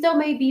 But you still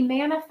may be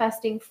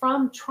manifesting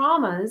from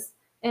traumas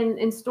and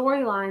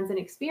storylines and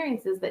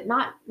experiences that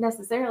not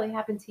necessarily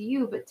happened to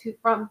you, but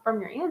from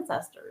your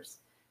ancestors.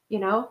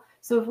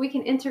 So if we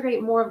can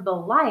integrate more of the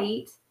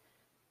light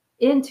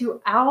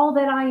into all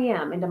that I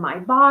am, into my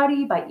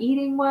body, by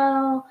eating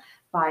well,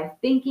 by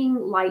thinking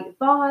light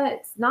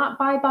thoughts, not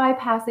by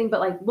bypassing,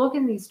 but like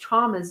looking these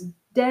traumas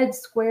dead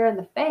square in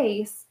the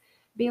face,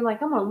 being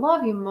like, I'm going to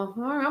love you,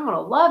 mother. I'm going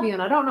to love you.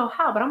 And I don't know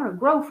how, but I'm going to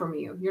grow from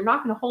you. You're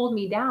not going to hold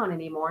me down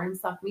anymore and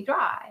suck me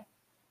dry.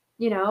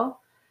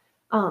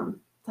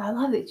 So I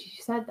love that you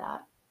said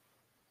that.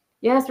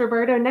 Yes,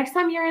 Roberto, next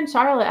time you're in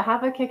Charlotte, I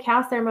have a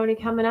cacao ceremony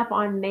coming up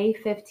on May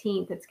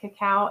 15th. It's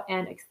cacao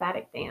and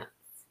ecstatic dance.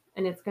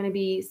 And it's going to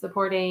be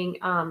supporting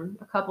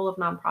a couple of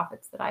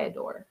nonprofits that I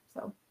adore.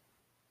 So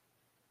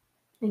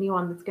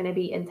anyone that's going to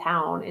be in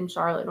town in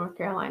Charlotte, North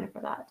Carolina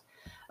for that.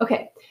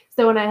 Okay,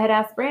 so when I had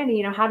asked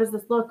Brandy, how does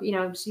this look?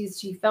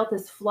 She felt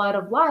this flood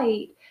of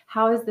light.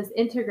 How is this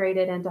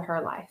integrated into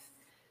her life?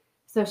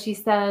 So she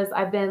says,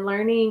 I've been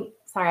leaning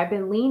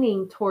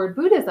toward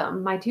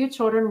Buddhism. My 2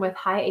 children with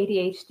high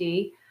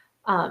ADHD,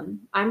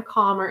 I'm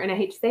calmer, and I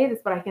hate to say this,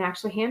 but I can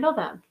actually handle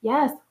them.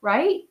 Yes,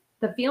 right?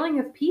 The feeling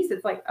of peace,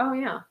 it's like, oh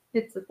yeah,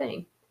 it's a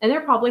thing. And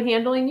they're probably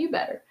handling you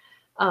better.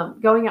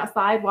 Going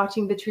outside,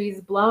 watching the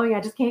trees blowing, I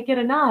just can't get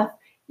enough.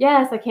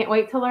 Yes, I can't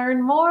wait to learn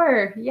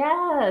more.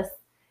 Yes.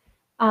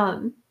 She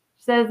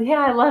says, yeah,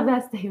 I love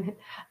that statement.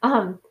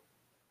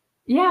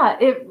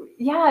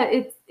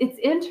 It's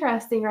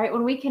interesting, right?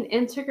 When we can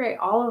integrate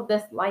all of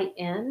this light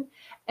in,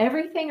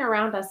 everything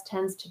around us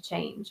tends to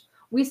change.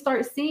 We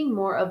start seeing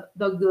more of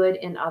the good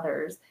in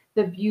others,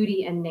 the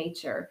beauty in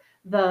nature,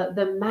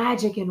 the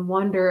magic and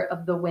wonder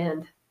of the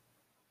wind.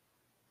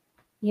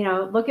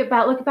 Look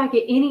back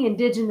at any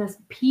indigenous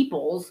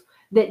peoples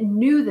that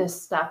knew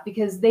this stuff,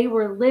 because they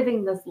were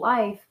living this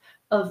life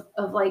of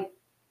like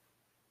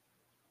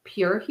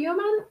pure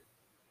human,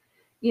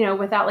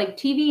 without like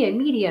TV and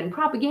media and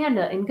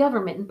propaganda and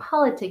government and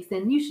politics,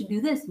 and you should do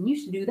this and you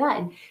should do that,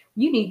 and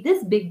you need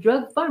this big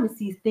drug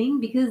pharmacy thing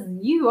because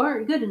you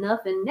aren't good enough,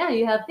 and now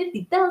you have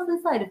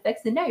 50,000 side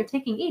effects, and now you're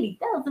taking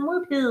 80,000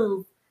 more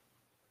pills.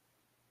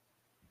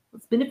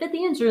 Let's benefit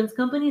the insurance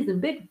companies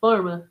and big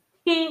pharma.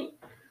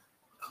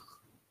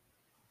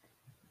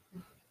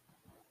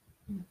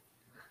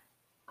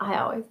 I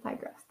always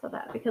digress to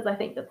that because I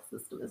think that the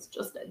system is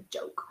just a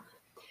joke.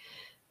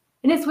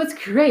 And it's what's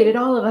created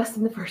all of us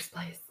in the first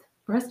place,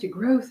 for us to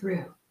grow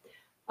through.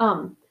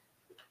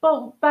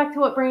 Well, back to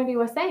what Brandy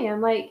was saying,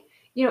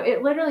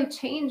 it literally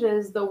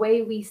changes the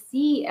way we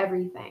see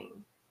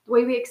everything, the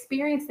way we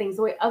experience things,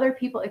 the way other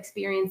people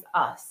experience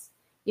us,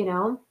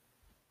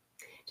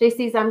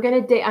 JC's, I'm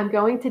going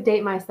to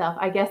date myself.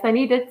 I guess I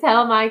need to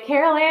tell my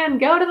Carol Ann,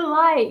 go to the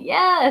light.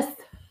 Yes.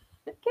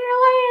 Carol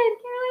Ann,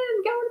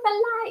 go to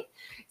the light.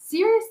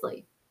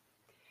 Seriously.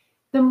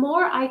 The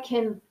more I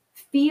can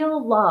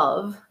feel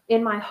love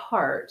in my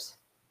heart,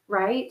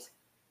 right?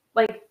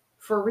 Like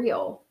for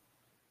real,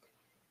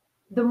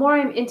 the more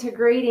I'm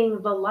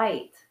integrating the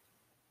light.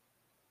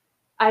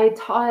 I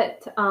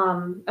taught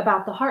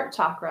about the heart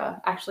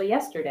chakra actually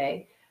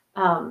yesterday,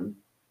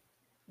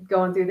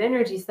 going through the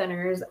energy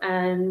centers,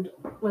 and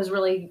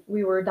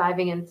we were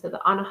diving into the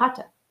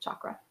Anahata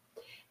chakra.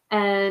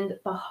 And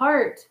the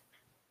heart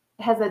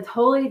has a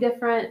totally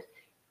different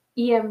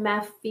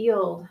EMF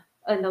field,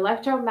 an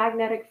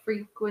electromagnetic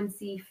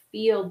frequency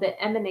field that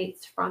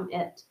emanates from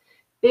it,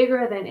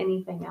 bigger than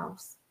anything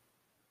else.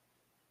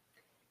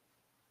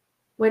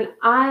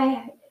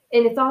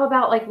 And it's all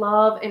about like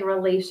love and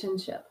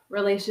relationship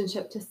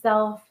to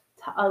self,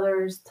 to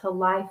others, to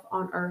life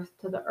on earth,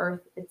 to the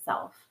earth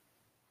itself.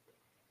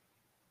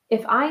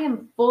 If I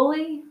am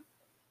fully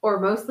or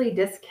mostly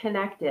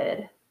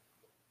disconnected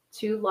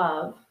to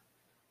love,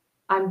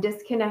 I'm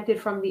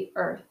disconnected from the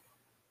earth.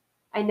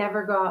 I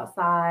never go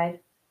outside.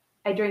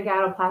 I drink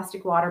out of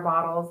plastic water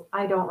bottles.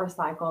 I don't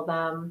recycle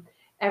them.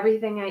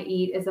 Everything I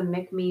eat is a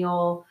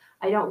McMeal.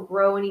 I don't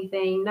grow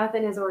anything.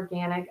 Nothing is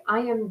organic. I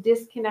am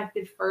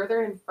disconnected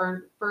further and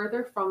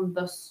further from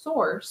the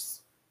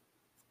source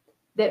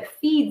that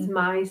feeds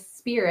my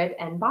spirit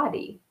and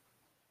body.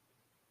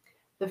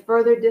 The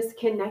further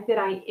disconnected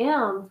I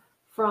am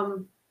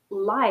from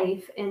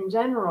life in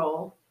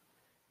general,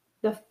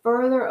 the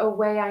further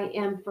away I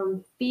am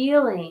from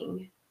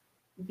feeling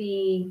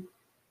the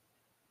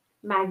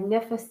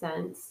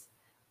magnificence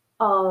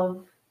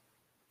of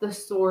the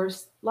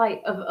source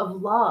light,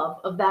 of love,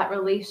 of that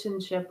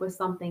relationship with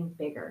something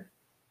bigger.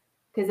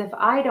 Because if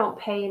I don't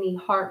pay any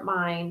heart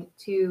mind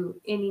to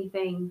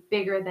anything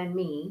bigger than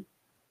me,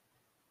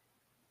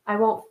 I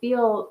won't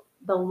feel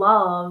the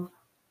love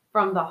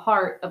from the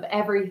heart of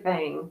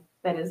everything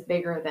that is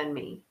bigger than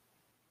me,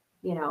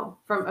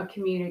 from a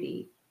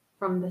community,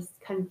 from this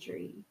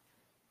country,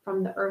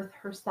 from the earth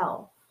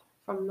herself,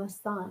 from the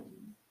sun.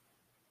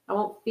 I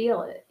won't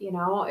feel it, it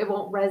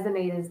won't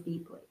resonate as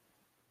deeply.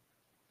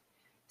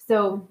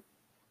 So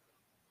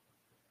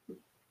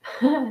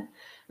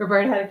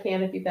Roberta had a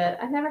canopy bed.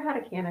 I never had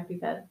a canopy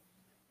bed.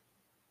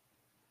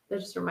 That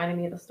just reminded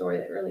me of a story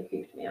that really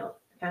creeped me out.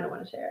 I kind of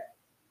want to share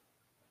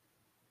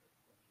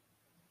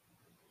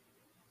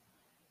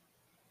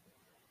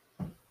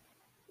it.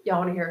 Y'all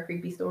want to hear a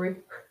creepy story?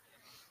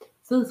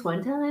 So this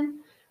one time,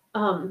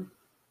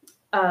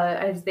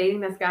 I was dating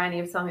this guy and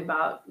he was telling me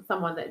about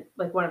someone that,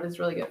 like, one of his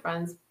really good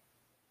friends,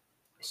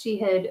 she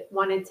had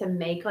wanted to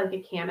make like a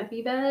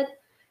canopy bed.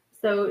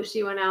 So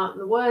she went out in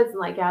the woods and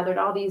like gathered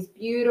all these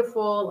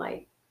beautiful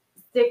like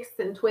sticks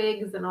and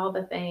twigs and all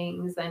the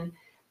things. And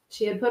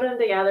she had put them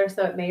together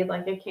so it made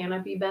like a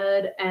canopy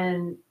bed.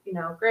 And,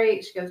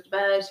 great. She goes to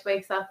bed. She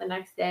wakes up the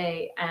next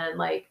day and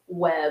like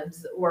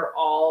webs were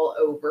all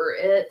over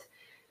it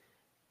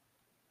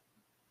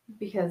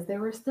because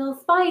there were still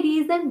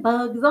spideys and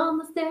bugs on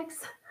the sticks.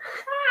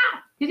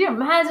 Could you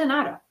imagine?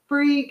 I'd have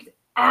freaked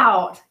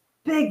out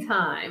big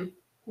time.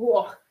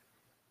 Whoa.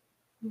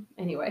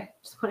 Anyway,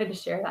 just wanted to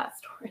share that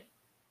story.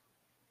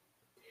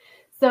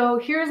 So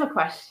here's a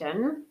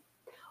question.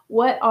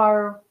 What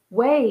are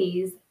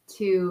ways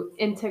to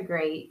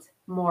integrate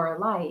more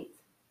light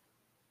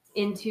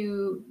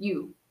into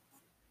you?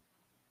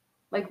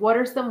 Like, what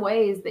are some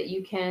ways that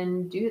you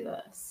can do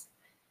this?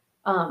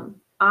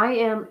 I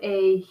am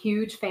a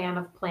huge fan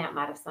of plant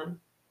medicine.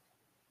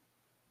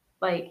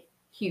 Like,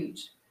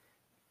 huge.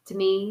 To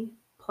me,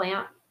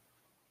 plant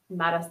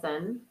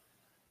medicine,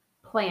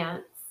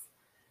 plants.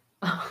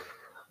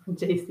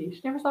 JC,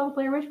 she never saw the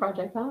Blair Witch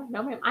Project, huh?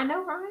 No, ma'am. I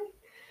know, right?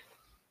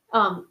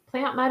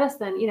 Plant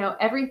medicine,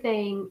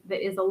 everything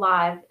that is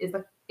alive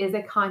is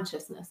a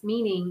consciousness,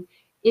 meaning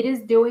it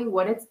is doing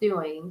what it's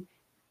doing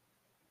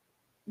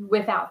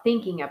without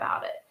thinking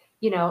about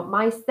it.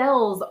 My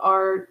cells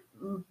are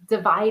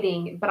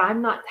dividing, but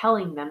I'm not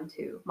telling them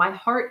to. My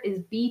heart is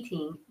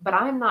beating, but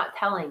I'm not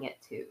telling it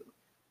to.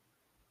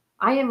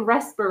 I am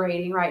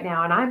respirating right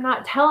now, and I'm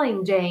not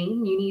telling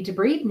Jane, you need to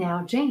breathe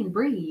now. Jane,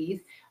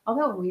 breathe.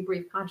 Although when we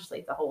breathe consciously,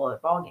 it's a whole other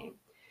ballgame.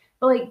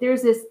 But like,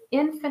 there's this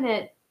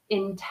infinite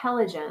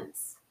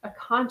intelligence, a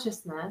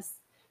consciousness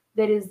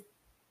that is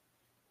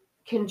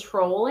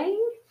controlling,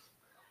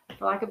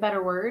 for lack of a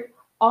better word,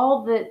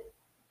 all that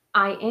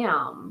I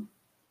am.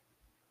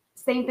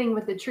 Same thing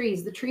with the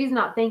trees. The tree's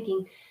not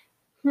thinking,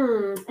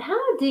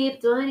 how deep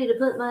do I need to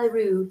put my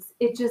roots?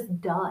 It just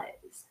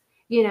does.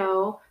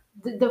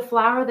 The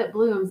flower that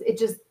blooms, it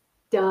just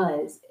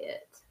does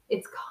it.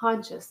 It's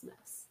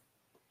consciousness.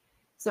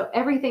 So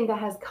everything that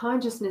has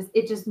consciousness,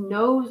 it just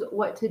knows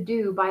what to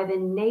do by the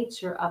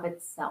nature of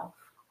itself.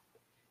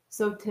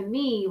 So to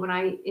me, when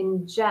I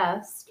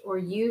ingest or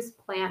use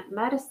plant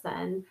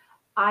medicine,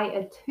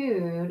 I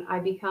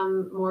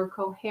become more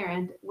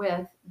coherent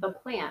with the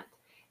plant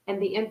and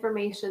the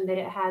information that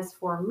it has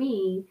for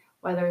me,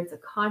 whether it's a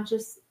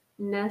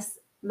consciousness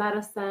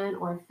medicine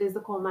or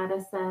physical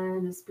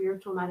medicine, a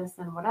spiritual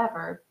medicine,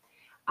 whatever.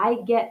 I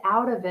get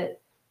out of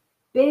it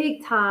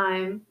big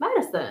time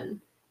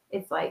medicine.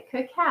 It's like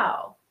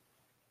cacao.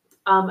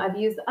 I've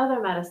used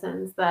other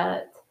medicines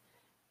that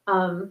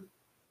I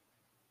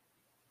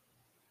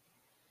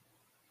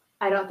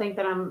don't think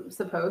that I'm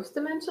supposed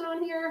to mention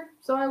on here,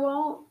 so I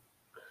won't.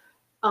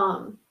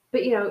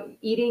 But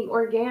eating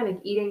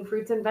organic, eating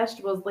fruits and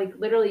vegetables, like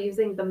literally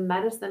using the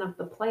medicine of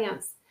the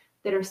plants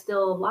that are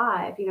still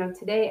alive.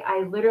 Today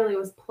I literally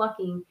was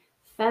plucking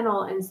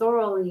fennel and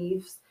sorrel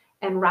leaves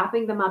and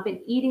wrapping them up and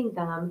eating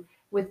them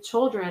with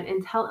children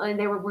and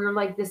we were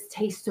like, this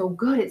tastes so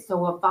good. It's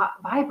so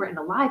vibrant and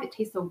alive. It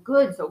tastes so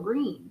good, so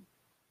green.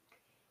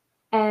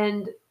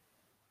 And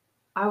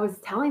I was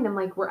telling them,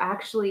 like, we're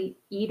actually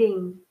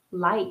eating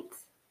light.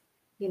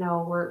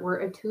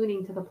 We're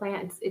attuning to the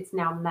plant. It's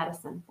now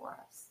medicine for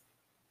us,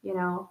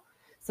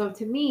 So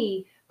to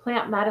me,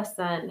 plant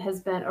medicine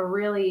has been a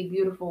really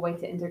beautiful way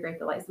to integrate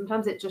the light.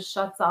 Sometimes it just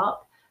shuts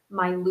up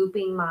my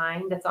looping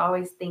mind that's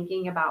always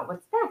thinking about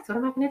what's next. What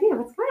am I going to do?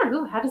 What's going on?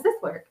 Ooh, how does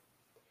this work?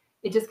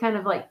 It just kind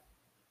of like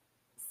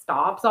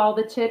stops all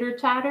the chitter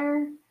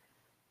chatter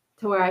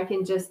to where I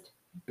can just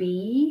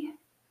be.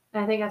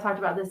 And I think I talked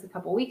about this a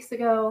couple weeks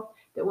ago,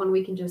 that when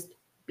we can just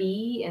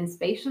be in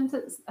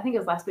spaciousness, I think it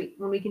was last week,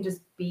 when we can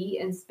just be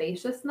in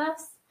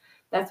spaciousness,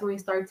 that's when we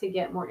start to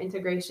get more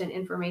integration,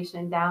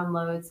 information,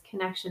 downloads,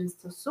 connections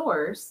to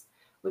source,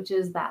 which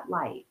is that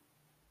light.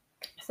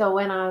 So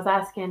when I was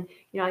asking,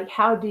 like,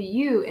 how do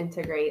you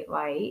integrate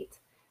light?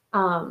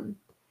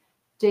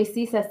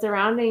 JC says,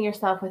 surrounding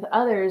yourself with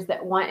others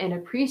that want and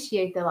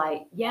appreciate the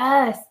light.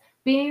 Yes,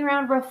 being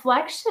around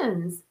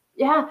reflections.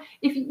 Yeah,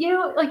 if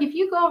if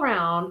you go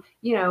around,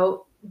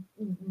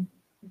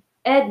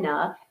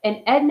 Edna,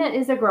 and Edna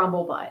is a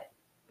grumble butt.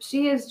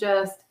 She is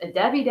just a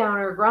Debbie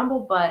Downer,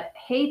 grumble butt,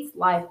 hates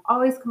life,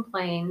 always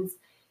complains,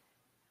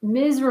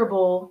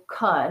 miserable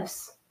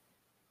cuss,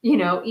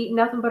 eating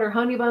nothing but her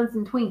honey buns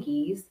and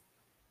Twinkies.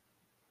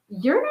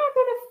 You're not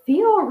going to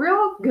feel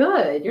real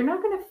good. You're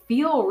not going to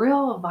feel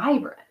real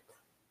vibrant.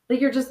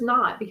 Like, you're just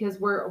not, because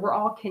we're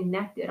all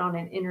connected on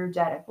an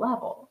energetic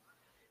level.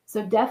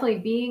 So definitely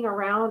being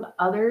around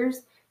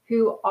others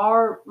who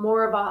are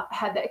more about,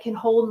 that can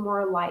hold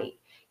more light.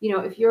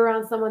 If you're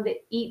around someone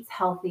that eats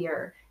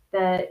healthier,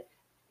 that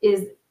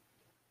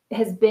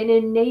has been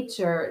in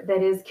nature,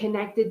 that is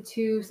connected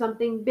to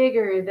something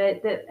bigger,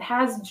 that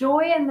has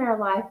joy in their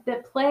life,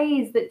 that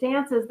plays, that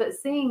dances, that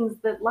sings,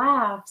 that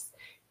laughs,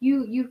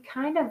 you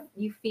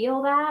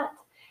feel that.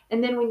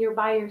 And then when you're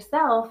by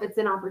yourself, it's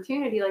an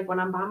opportunity. Like when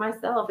I'm by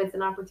myself, it's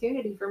an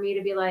opportunity for me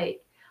to be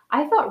like,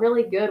 I felt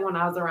really good when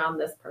I was around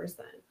this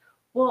person.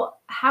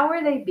 Well, how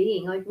are they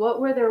being? Like, what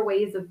were their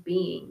ways of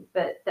being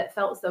that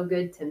felt so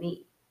good to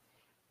me?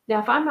 Now,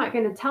 if I'm not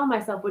going to tell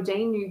myself, well,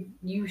 Jane,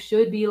 you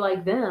should be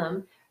like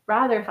them,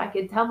 rather, if I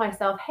could tell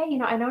myself, hey,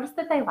 I noticed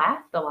that they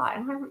laughed a lot.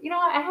 And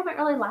I haven't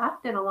really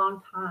laughed in a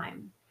long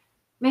time.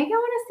 Maybe I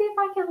want to see if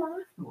I can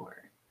laugh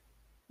more.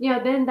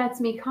 Then that's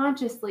me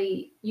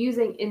consciously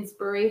using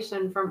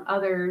inspiration from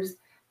others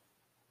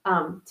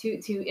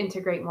to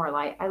integrate more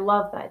light. I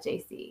love that,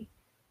 JC.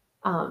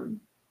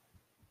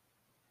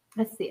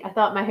 Let's see. I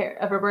thought my hair,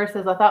 Roberta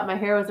says, I thought my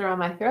hair was around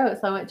my throat.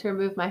 So I went to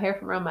remove my hair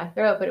from around my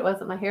throat, but it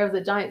wasn't my hair. It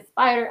was a giant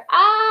spider.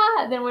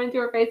 Ah! Then went into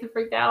her face and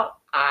freaked out.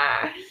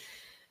 Ah!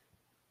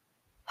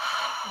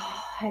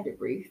 I had to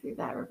breathe through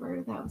that,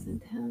 Roberta. That was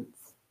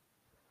intense.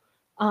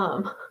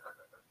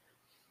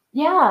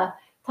 Yeah.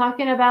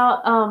 Talking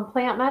about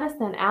plant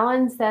medicine,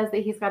 Alan says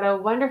that he's got a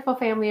wonderful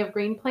family of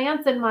green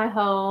plants in my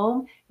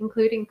home,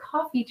 including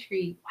coffee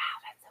tree. Wow,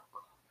 that's so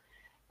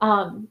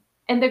cool.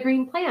 And the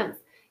green plants,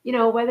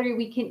 whether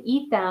we can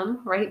eat them,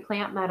 right?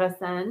 Plant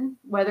medicine,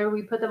 whether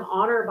we put them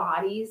on our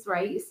bodies,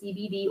 right?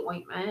 CBD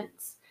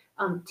ointments.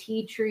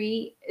 Tea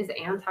tree is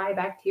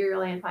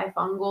antibacterial,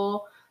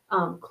 antifungal.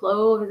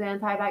 Clove is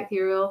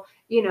antibacterial.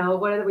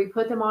 Whether we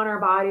put them on our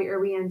body or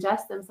we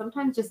ingest them,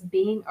 sometimes just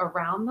being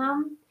around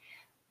them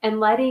and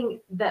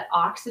letting the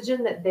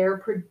oxygen that they're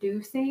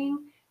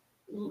producing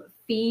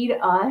feed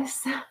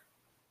us,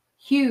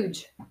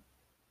 huge.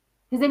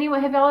 Have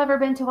y'all ever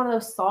been to one of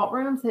those salt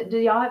rooms? Do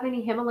y'all have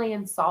any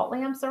Himalayan salt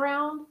lamps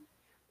around?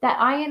 That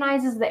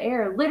ionizes the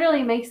air,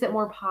 literally makes it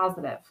more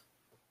positive.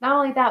 Not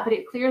only that, but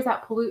it clears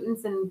out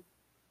pollutants and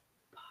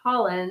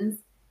pollens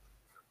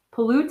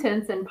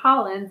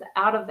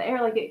out of the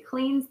air. Like, it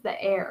cleans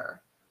the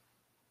air.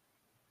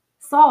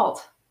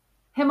 Salt,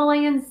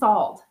 Himalayan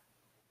salt.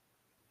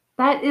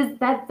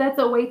 That's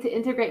a way to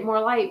integrate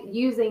more light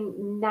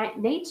using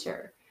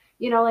nature.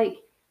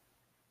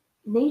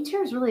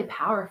 Nature is really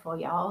powerful,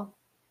 y'all.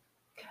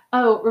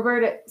 Oh,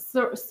 Roberta,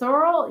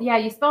 sorrel, yeah,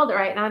 you spelled it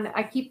right, and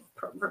I keep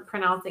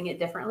pronouncing it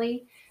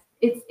differently.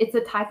 It's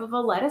a type of a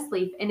lettuce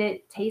leaf, and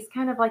it tastes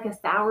kind of like a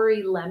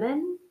soury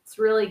lemon. It's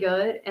really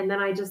good. And then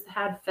I just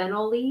had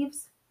fennel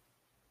leaves,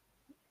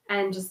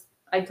 and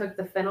I took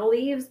the fennel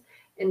leaves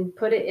and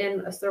put it in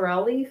a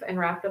sorrel leaf and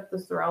wrapped up the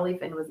sorrel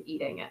leaf and was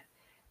eating it.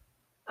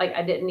 Like,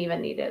 I didn't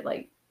even need it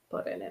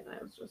put in it, and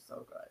it was just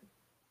so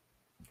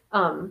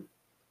good.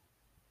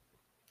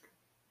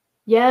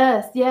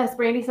 Yes.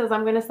 Brandy says,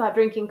 I'm going to stop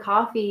drinking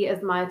coffee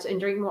as much and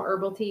drink more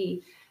herbal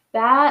tea.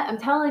 That, I'm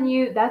telling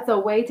you, that's a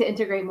way to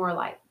integrate more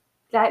light.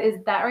 That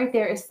right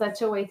there is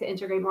such a way to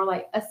integrate more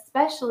light,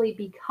 especially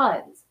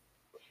because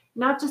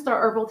not just our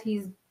herbal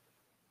teas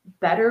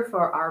better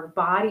for our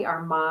body,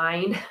 our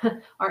mind,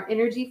 our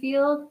energy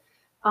field.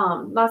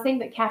 Not saying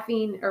that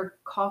caffeine or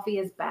coffee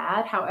is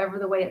bad. However,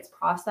 the way it's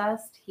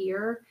processed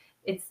here,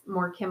 it's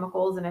more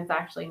chemicals, and it's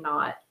actually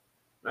not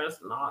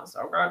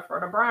so good for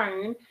the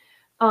brain.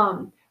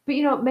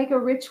 But make a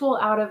ritual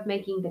out of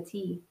making the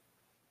tea.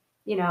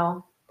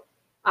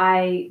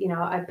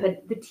 I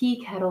put the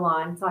tea kettle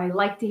on, so I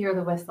like to hear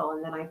the whistle,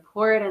 and then I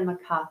pour it in the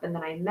cup, and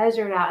then I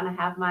measure it out, and I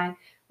have my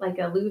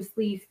a loose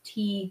leaf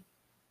tea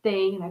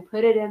thing, and I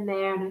put it in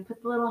there, and I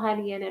put the little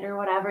honey in it or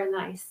whatever, and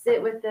then I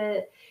sit with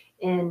it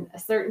in a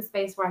certain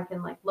space where I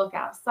can look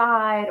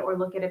outside or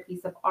look at a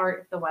piece of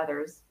art if the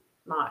weather's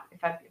not,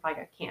 if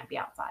I can't be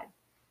outside.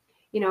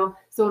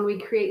 So when we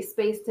create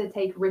space to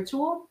take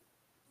ritual,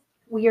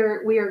 we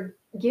are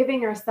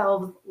giving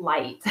ourselves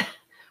light.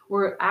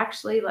 We're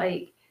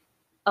actually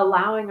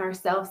allowing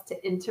ourselves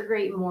to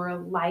integrate more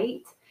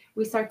light,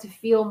 We start to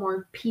feel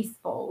more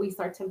peaceful. We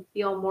start to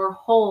feel more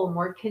whole,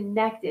 more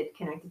connected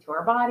to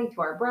our body,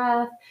 to our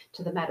breath,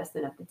 to the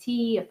medicine of the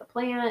tea, of the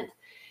plant.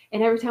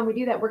 And every time we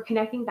do that, we're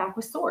connecting back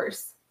with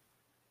source,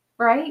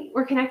 right?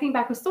 We're connecting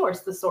back with source,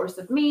 the source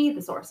of me,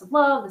 the source of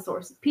love, the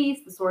source of peace,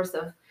 the source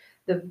of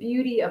the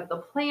beauty of the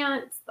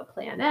plants, the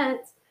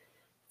planet.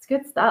 It's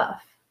good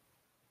stuff.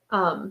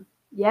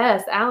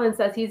 Yes, Alan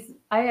says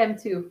I am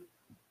too.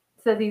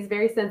 Says he's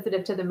very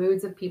sensitive to the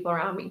moods of people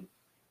around me.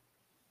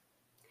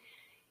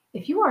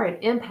 If you are an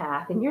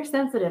empath and you're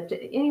sensitive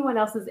to anyone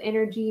else's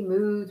energy,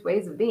 moods,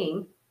 ways of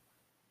being,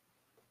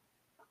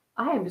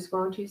 I am just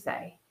going to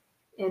say,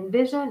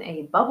 envision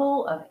a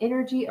bubble of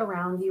energy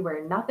around you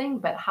where nothing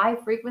but high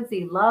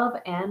frequency love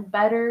and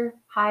better,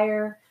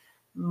 higher,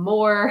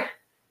 more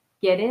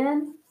get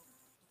in.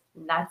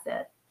 And that's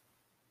it.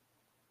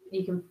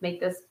 You can make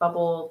this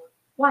bubble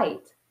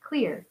white,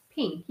 clear,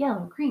 pink,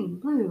 yellow, green,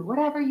 blue,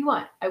 whatever you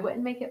want. I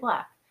wouldn't make it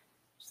black.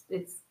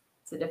 It's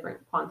a different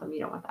quantum.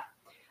 You don't want that.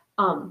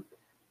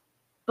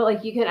 But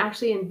like you can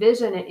actually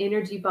envision an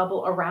energy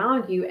bubble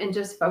around you and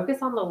just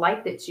focus on the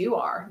light that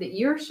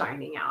you're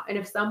shining out. And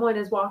if someone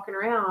is walking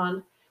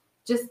around,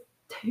 just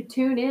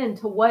tune in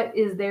to what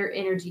is their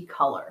energy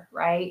color,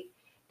 right?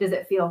 Does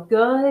it feel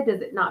good?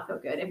 Does it not feel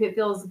good? If it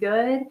feels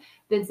good,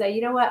 then say,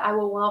 you know what? I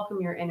will welcome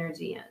your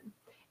energy in.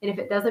 And if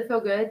it doesn't feel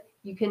good,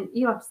 you don't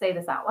have to say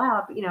this out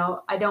loud, but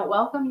I don't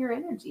welcome your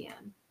energy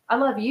in. I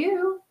love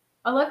you,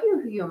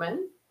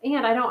 human.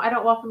 And I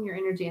don't welcome your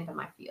energy into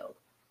my field.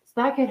 So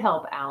that could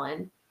help,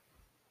 Alan.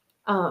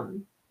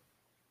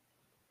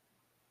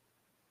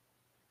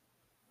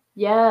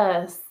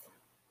 Yes.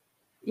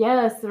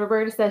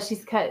 Roberta says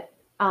she's cut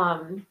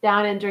down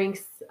and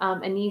drinks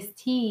anise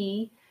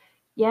tea.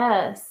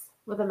 Yes,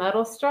 with a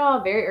metal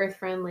straw, very earth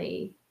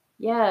friendly.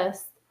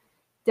 Yes,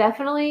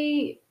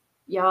 definitely.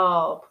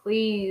 Y'all,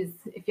 please,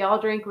 if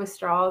y'all drink with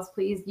straws,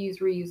 please use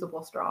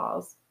reusable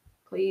straws.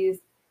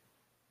 Please.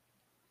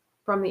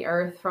 From the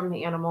earth, from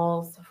the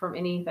animals, from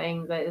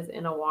anything that is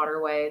in a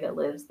waterway that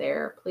lives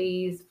there.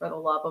 Please, for the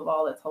love of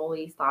all that's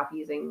holy, stop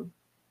using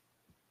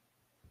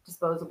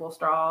disposable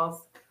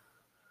straws.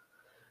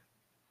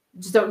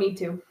 Just don't need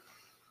to.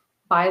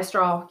 Buy a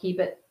straw, keep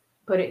it,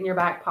 put it in your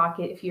back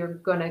pocket. If you're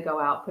going to go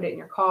out, put it in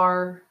your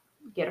car,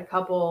 get a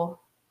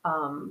couple,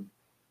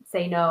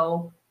 say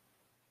no,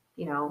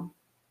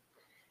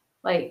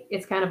 like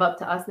it's kind of up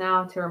to us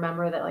now to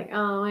remember that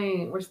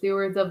we're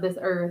stewards of this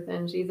earth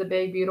and she's a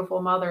big,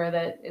 beautiful mother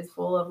that is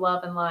full of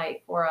love and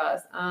light for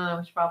us.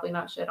 We should probably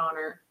not shit on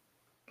her.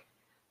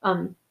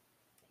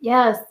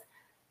 Yes.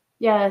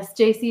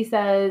 JC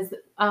says,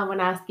 when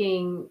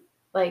asking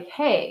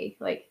hey,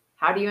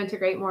 how do you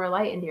integrate more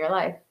light into your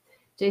life?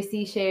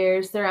 JC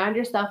shares, surround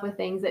yourself with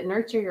things that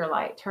nurture your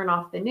light. Turn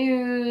off the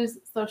news,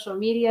 social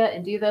media,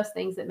 and do those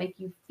things that make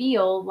you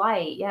feel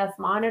light. Yes,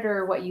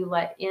 monitor what you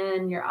let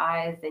in your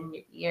eyes and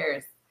your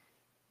ears.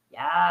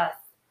 Yes.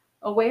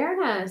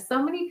 Awareness.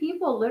 So many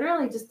people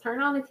literally just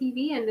turn on the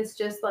TV and it's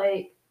just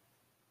like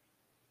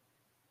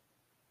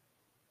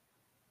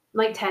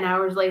 10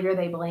 hours later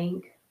they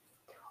blink.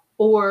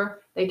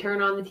 Or they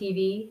turn on the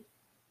TV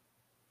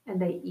and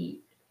they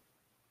eat.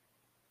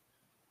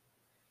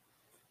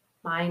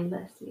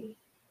 Mindlessly.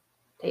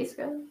 Tastes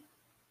good.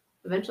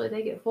 Eventually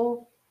they get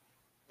full.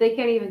 They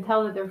can't even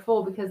tell that they're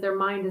full because their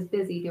mind is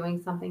busy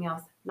doing something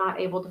else, not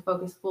able to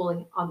focus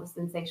fully on the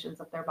sensations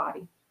of their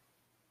body.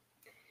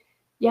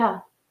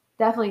 Yeah,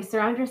 definitely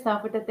surround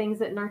yourself with the things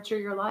that nurture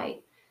your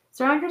light.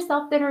 Surround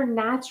yourself that are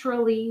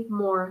naturally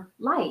more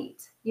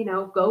light.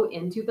 Go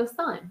into the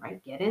sun,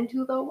 right? Get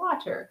into the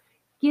water.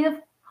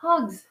 Give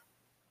hugs.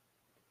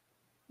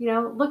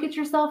 Look at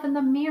yourself in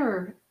the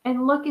mirror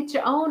and look at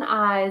your own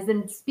eyes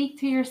and speak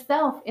to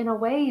yourself in a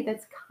way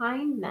that's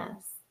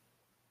kindness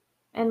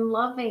and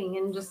loving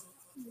and just,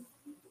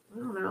 I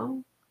don't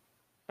know,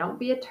 don't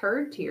be a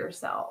turd to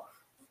yourself,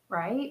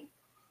 right?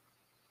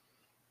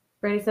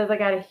 Brady says, I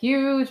got a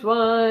huge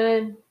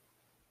one.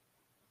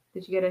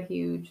 Did you get a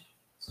huge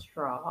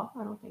straw?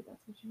 I don't think that's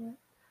what you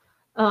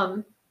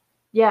meant.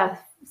 Yeah,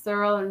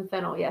 sorrel and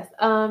fennel, yes.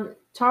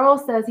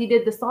 Charles says he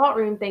did the salt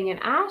room thing in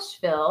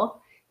Asheville.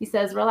 He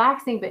says,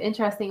 relaxing but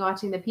interesting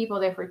watching the people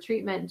there for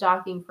treatment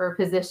jockeying for a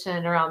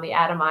position around the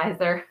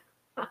atomizer.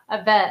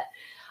 I bet.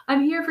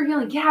 I'm here for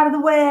healing. Get out of the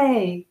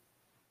way.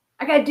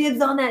 I got dibs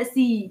on that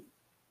seat.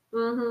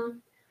 Mm-hmm.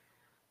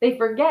 They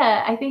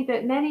forget. I think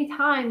that many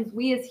times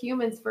we as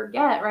humans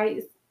forget, right?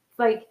 It's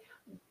like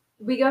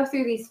we go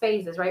through these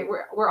phases, right?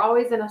 We're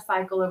always in a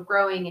cycle of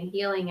growing and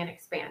healing and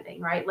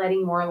expanding, right?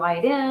 Letting more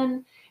light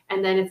in.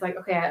 And then it's like,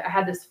 okay, I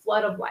had this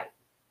flood of light.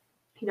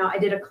 I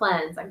did a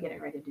cleanse. I'm getting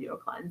ready to do a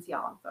cleanse,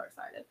 y'all. I'm so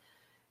excited.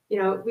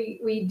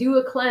 We do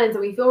a cleanse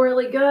and we feel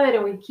really good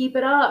and we keep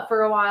it up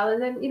for a while. And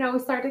then, we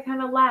start to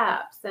kind of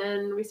lapse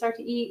and we start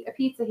to eat a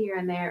pizza here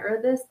and there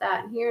or this,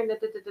 that, and here and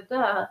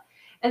da.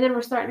 And then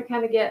we're starting to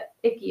kind of get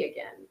icky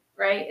again.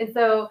 Right. And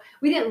so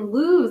we didn't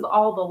lose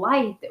all the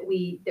light that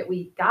we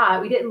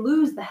got. We didn't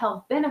lose the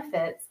health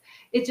benefits.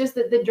 It's just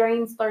that the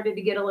drain started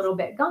to get a little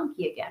bit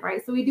gunky again.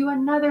 Right. So we do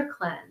another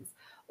cleanse.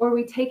 or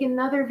we take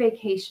another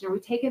vacation, or we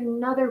take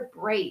another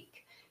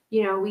break.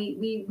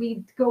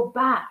 We go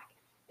back.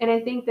 And I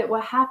think that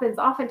what happens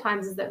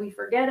oftentimes is that we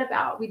forget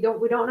about, we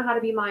don't know how to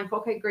be mindful.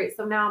 Okay, great.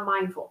 So now I'm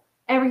mindful.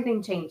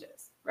 Everything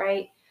changes,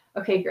 right?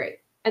 Okay, great.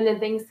 And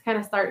then things kind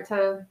of start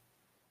to,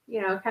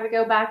 kind of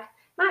go back,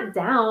 not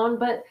down,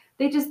 but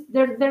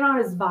they're not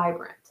as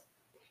vibrant.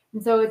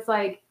 And so it's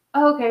like,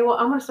 oh, okay, well,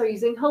 I'm going to start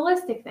using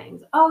holistic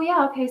things. Oh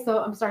yeah. Okay.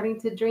 So I'm starting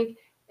to drink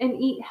and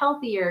eat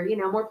healthier,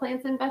 more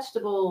plants and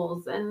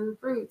vegetables and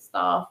fruit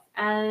stuff.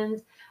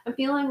 And I'm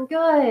feeling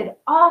good.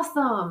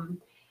 Awesome.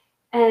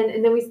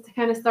 And then we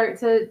kind of start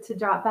to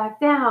drop back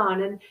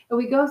down, and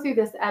we go through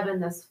this ebb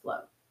and this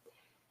flow.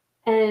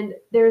 And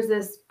there's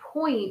this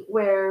point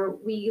where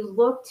we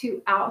look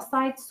to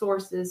outside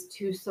sources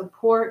to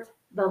support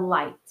the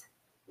light,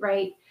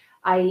 right?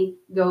 I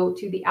go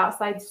to the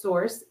outside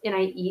source and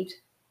I eat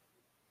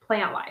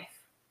plant life,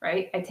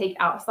 right? I take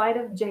outside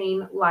of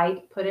Jane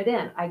light, put it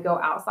in. I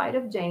go outside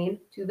of Jane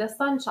to the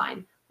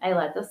sunshine. I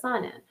let the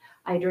sun in.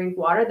 I drink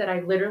water that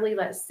I literally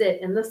let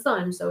sit in the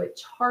sun so it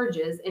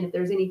charges. And if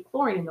there's any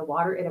chlorine in the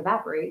water, it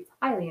evaporates.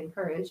 Highly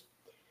encouraged.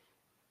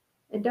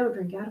 And don't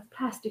drink out of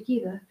plastic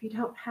either. If you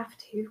don't have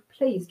to,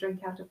 please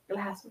drink out of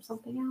glass or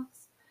something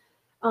else.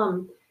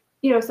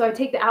 So I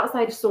take the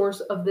outside source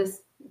of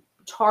this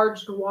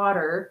charged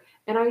water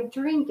and I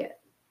drink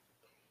it.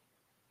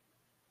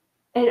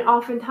 And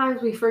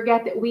oftentimes we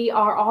forget that we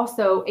are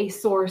also a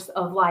source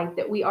of light,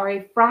 that we are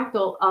a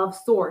fractal of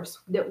source,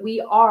 that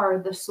we are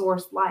the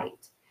source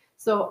light.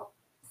 So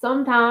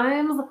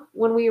sometimes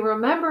when we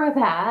remember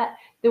that,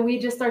 then we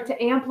just start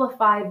to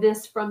amplify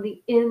this from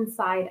the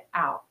inside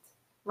out,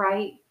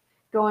 right?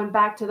 Going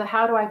back to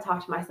how do I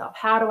talk to myself?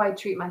 How do I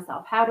treat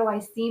myself? How do I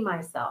see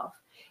myself?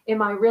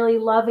 Am I really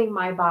loving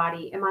my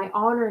body? Am I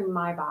honoring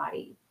my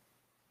body?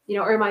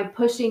 Or am I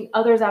pushing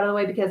others out of the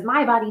way because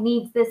my body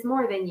needs this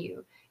more than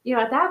you?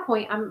 At that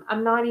point,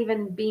 I'm not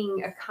even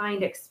being a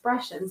kind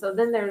expression. So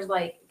then there's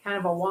like kind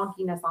of a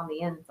wonkiness on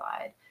the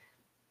inside.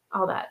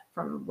 All that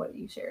from what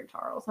you shared,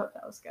 Charles. Hope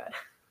that was good.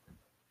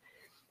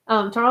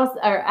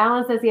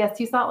 Alan says he has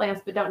 2 salt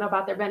lamps, but don't know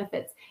about their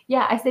benefits.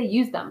 Yeah, I say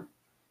use them.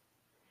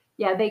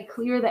 Yeah, they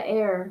clear the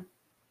air.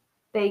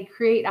 They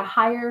create a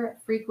higher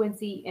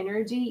frequency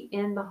energy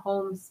in the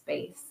home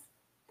space.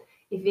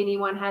 If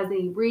anyone has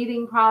any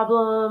breathing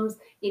problems,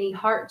 any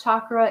heart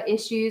chakra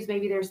issues,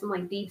 maybe there's some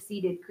like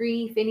deep-seated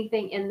grief,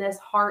 anything in this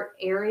heart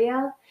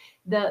area,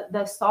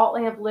 the salt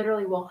lamp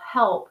literally will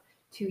help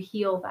to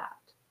heal that.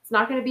 It's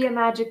not going to be a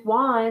magic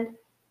wand,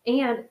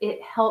 and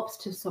it helps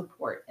to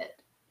support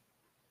it.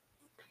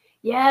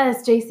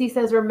 Yes, JC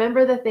says,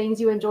 remember the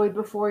things you enjoyed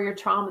before your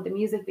trauma, the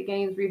music, the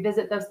games,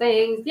 revisit those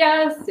things.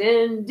 Yes,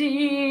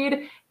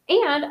 indeed.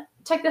 And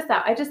check this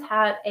out. I just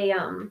had a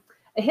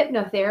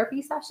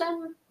hypnotherapy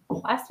session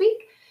last week.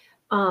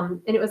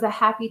 And it was a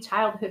happy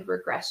childhood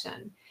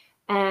regression.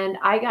 And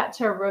I got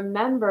to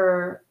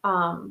remember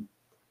from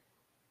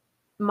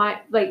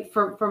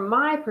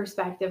my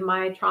perspective,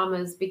 my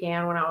traumas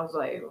began when I was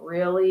like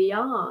really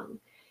young.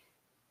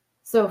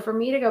 So for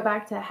me to go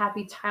back to a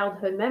happy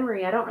childhood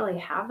memory, I don't really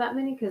have that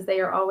many because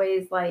they are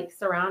always like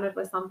surrounded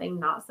with something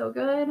not so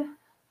good.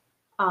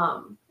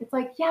 It's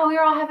like, yeah, we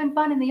were all having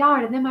fun in the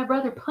yard and then my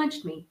brother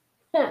punched me,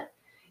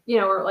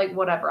 or like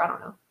whatever, I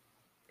don't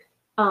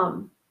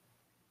know.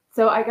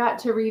 So I got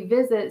to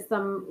revisit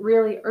some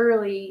really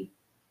early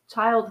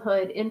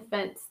childhood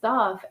infant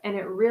stuff, and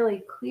it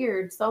really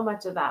cleared so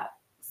much of that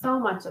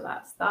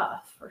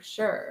stuff for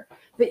sure.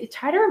 But you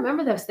try to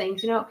remember those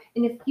things, and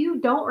if you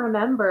don't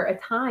remember a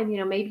time,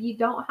 maybe you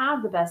don't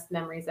have the best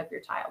memories of your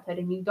childhood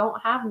and you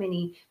don't have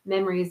many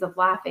memories of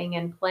laughing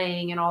and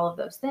playing and all of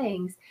those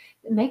things,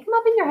 make them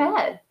up in your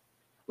head.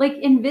 Like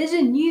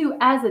envision you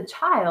as a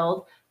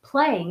child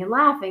playing and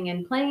laughing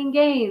and playing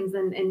games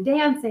and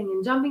dancing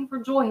and jumping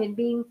for joy and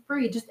being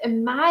free. Just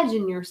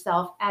imagine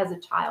yourself as a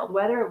child,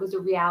 whether it was a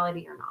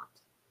reality or not.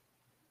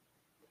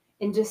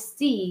 And just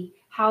see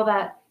how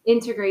that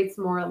integrates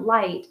more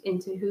light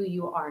into who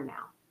you are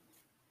now.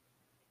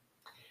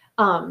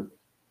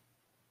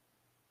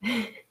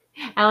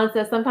 Alan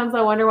says, sometimes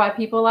I wonder why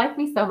people like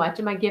me so much.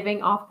 Am I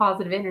giving off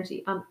positive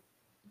energy?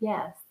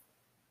 Yes.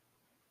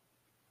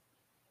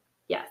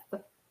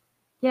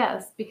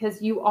 Yes,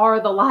 because you are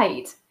the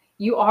light.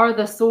 You are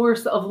the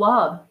source of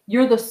love.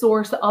 You're the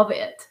source of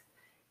it.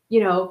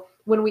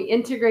 When we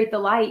integrate the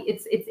light,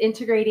 it's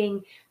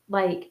integrating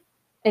like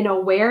an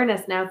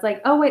awareness now. It's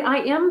like, oh wait, I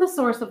am the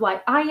source of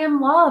light. I am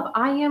love.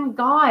 I am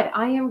God.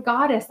 I am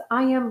goddess.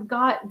 I am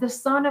God, the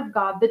son of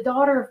God, the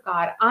daughter of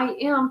God. I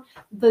am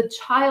the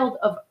child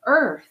of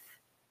earth.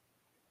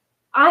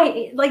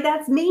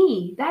 That's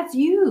me. That's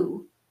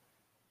you.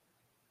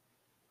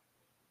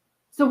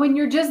 So when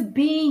you're just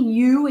being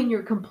you in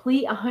your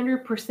complete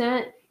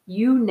 100%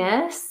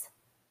 you-ness,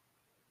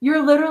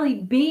 you're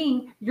literally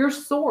being your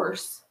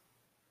source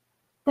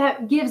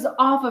that gives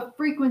off a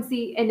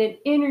frequency and an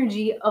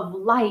energy of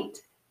light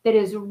that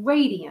is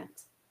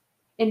radiant.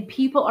 And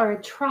people are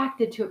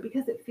attracted to it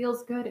because it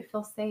feels good. It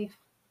feels safe.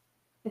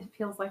 It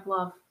feels like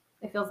love.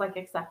 It feels like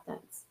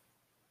acceptance.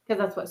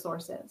 because that's what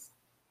source is.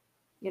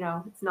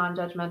 It's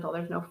non-judgmental.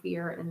 There's no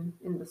fear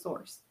in the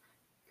source.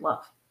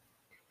 Love.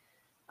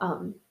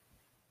 Um,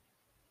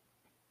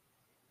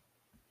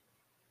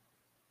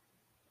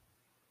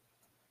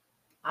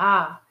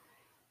 ah,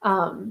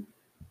 um,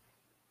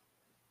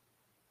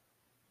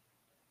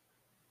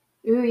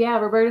 ooh, yeah.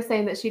 Roberta's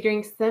saying that she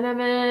drinks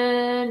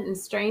cinnamon and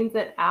strains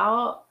it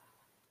out.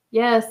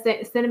 Yes,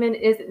 cinnamon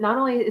is not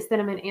only is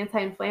cinnamon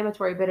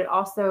anti-inflammatory, but it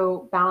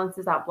also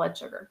balances out blood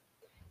sugar.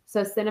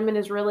 So cinnamon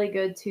is really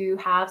good to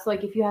have. So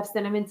like if you have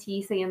cinnamon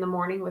tea, say in the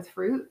morning with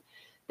fruit,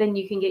 then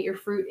you can get your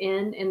fruit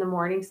in the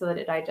morning so that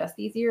it digests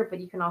easier. But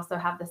you can also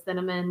have the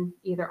cinnamon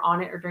either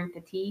on it or drink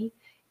the tea,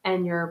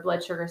 and your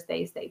blood sugar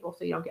stays stable,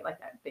 so you don't get like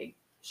that big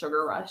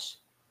sugar rush.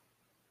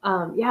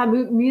 Yeah,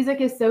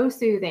 music is so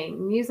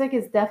soothing. Music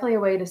is definitely a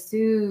way to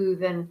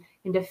soothe and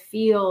to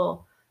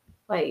feel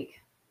like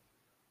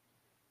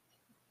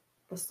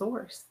the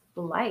source,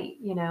 the light,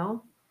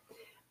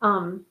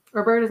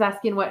 Roberta's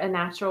asking what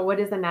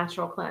is a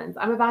natural cleanse?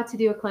 I'm about to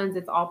do a cleanse.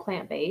 It's all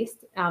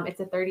plant-based. It's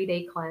a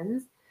 30-day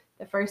cleanse.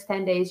 The first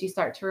 10 days, you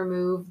start to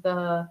remove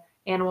the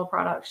animal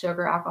products,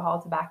 sugar,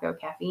 alcohol, tobacco,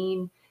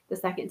 caffeine. The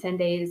second 10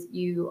 days,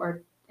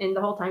 and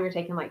the whole time you're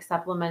taking like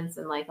supplements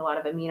and like a lot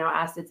of amino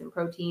acids and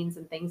proteins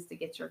and things to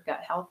get your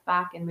gut health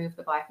back and move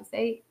the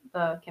glyphosate,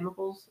 the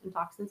chemicals and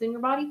toxins in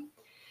your body.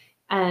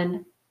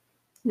 And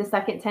the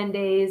second 10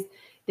 days,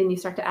 then you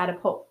start to add a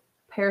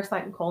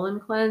parasite and colon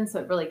cleanse, so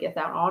it really gets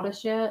out all the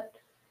shit.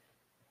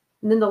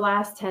 And then the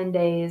last 10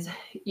 days,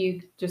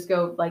 you just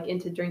go like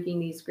into drinking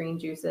these green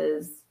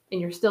juices, and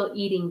you're still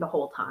eating the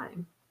whole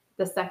time.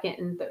 The second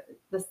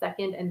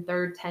and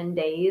third 10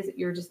 days,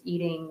 you're just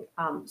eating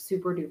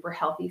super duper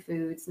healthy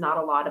foods, not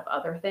a lot of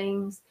other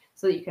things,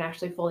 so that you can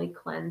actually fully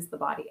cleanse the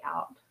body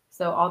out.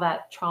 So all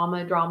that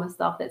drama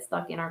stuff that's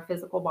stuck in our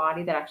physical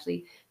body that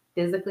actually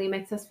physically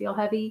makes us feel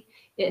heavy,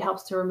 it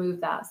helps to remove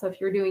that. So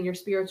if you're doing your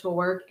spiritual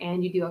work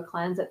and you do a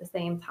cleanse at the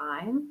same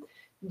time,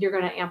 you're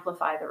going to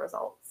amplify the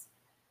results.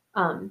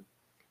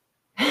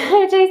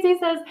 JC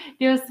says,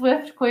 do a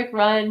swift, quick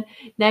run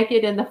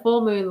naked in the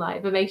full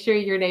moonlight, but make sure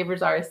your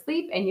neighbors are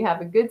asleep and you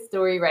have a good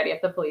story ready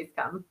if the police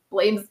come.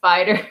 Blame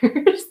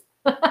spiders.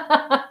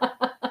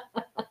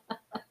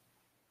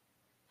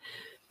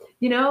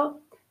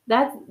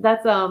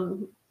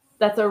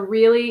 That's a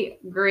really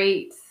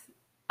great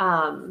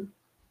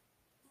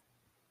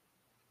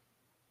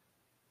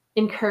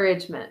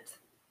encouragement.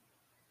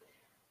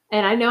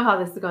 And I know how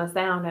this is going to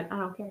sound, and I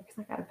don't care because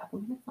I got a couple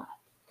minutes left.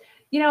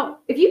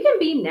 If you can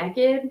be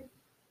naked,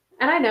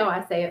 and I know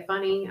I say it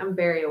funny, I'm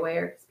very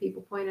aware because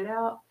people point it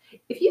out.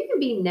 If you can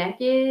be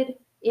naked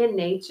in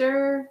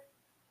nature,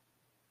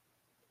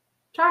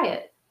 try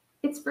it.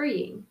 It's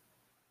freeing.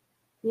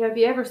 If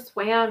you ever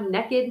swam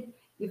naked,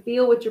 you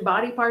feel what your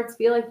body parts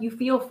feel like, you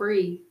feel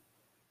free.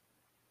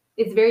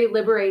 It's very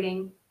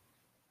liberating.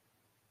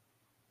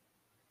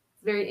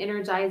 It's very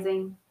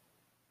energizing.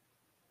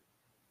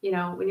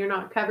 When you're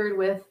not covered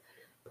with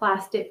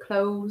plastic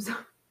clothes,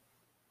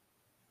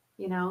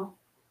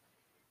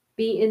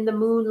 be in the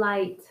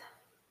moonlight.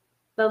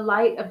 The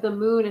light of the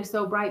moon is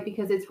so bright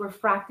because it's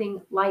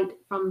refracting light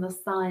from the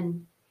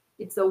sun.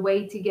 It's a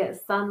way to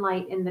get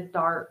sunlight in the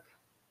dark.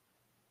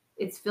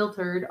 It's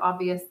filtered,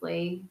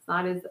 obviously. It's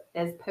not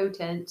as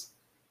potent,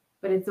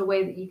 but it's a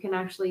way that you can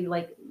actually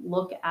like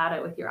look at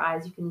it with your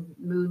eyes. You can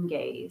moon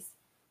gaze.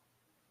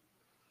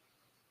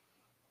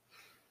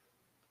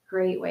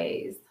 Great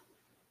ways.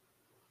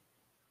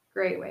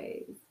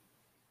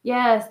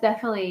 Yes,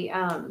 definitely.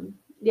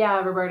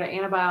 Yeah, Roberta,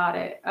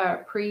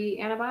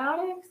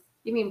 pre-antibiotics?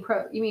 You mean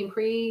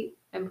pre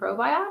and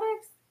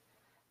probiotics?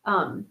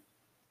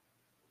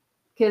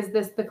 Because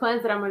the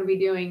cleanse that I'm going to be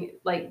doing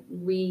like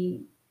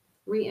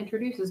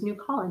reintroduces new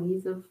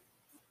colonies of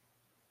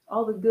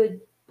all the good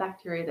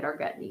bacteria that our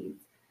gut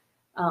needs.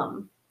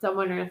 So I'm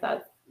wondering if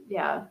that's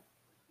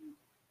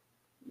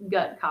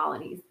gut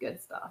colonies,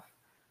 good stuff.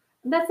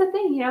 And that's the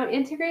thing,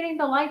 integrating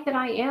the light that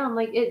I am,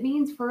 like it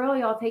means for real,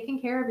 y'all,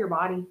 taking care of your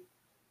body.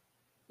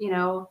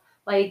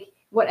 Like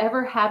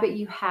whatever habit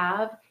you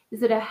have,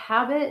 is it a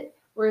habit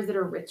or is it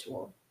a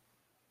ritual?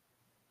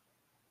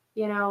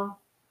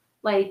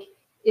 Like,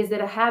 is it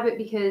a habit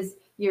because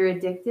you're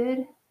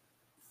addicted,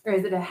 or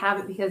is it a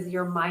habit because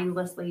you're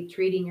mindlessly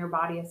treating your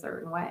body a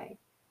certain way?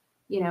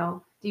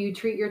 Do you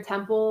treat your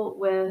temple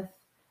with,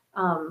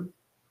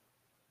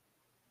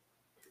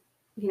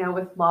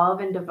 with love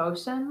and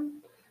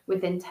devotion,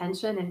 with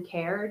intention and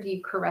care? Do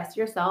you caress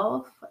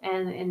yourself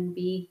and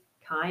be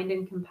kind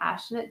and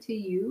compassionate to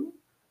you?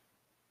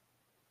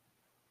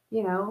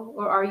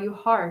 Or are you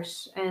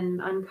harsh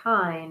and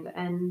unkind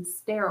and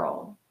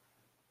sterile?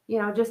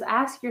 Just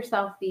ask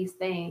yourself these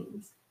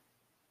things.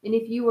 And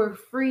if you were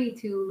free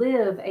to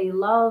live a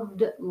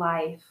loved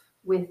life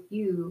with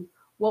you,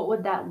 what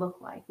would that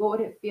look like? What would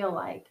it feel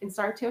like? And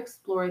start to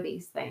explore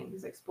these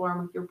things. Explore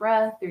them with your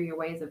breath, through your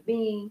ways of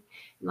being.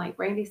 And like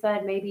Brandy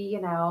said, maybe,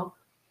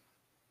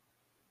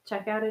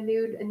 check out a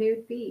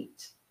nude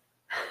beach.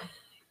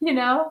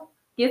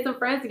 Get some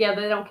friends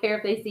together. They don't care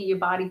if they see your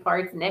body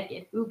parts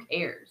naked. Who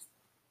cares?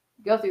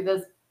 Go through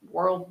this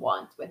world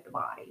wants with the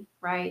body,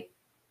 right?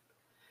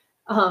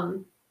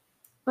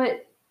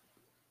 But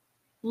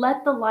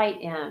let the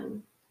light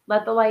in.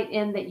 Let the light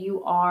in that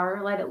you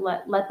are. Let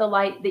the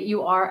light that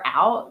you are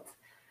out.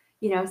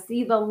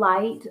 See the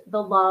light,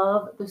 the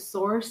love, the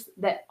source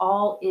that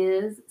all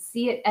is.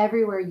 See it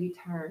everywhere you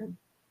turn,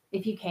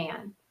 if you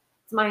can.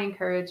 It's my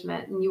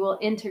encouragement, and you will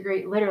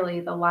integrate literally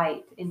the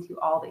light into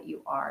all that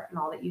you are and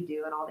all that you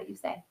do and all that you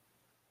say.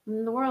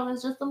 And the world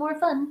is just a more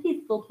fun,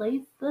 peaceful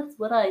place. That's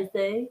what I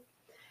say.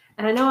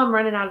 And I know I'm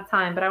running out of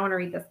time, but I want to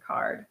read this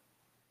card.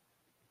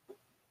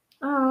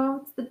 Oh,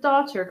 it's the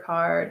daughter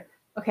card.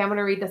 Okay, I'm going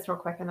to read this real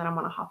quick and then I'm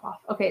going to hop off.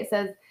 Okay, it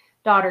says,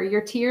 daughter,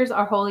 your tears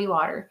are holy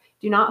water.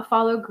 Do not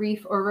follow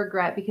grief or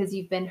regret because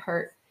you've been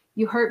hurt.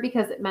 You hurt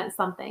because it meant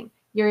something.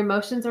 Your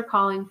emotions are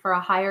calling for a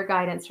higher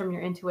guidance from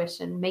your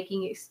intuition.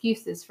 Making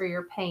excuses for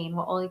your pain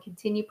will only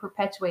continue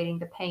perpetuating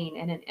the pain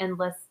in an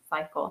endless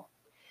cycle.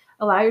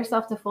 Allow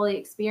yourself to fully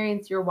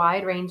experience your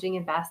wide-ranging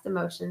and vast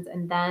emotions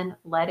and then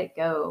let it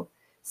go.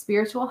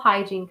 Spiritual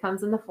hygiene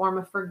comes in the form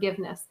of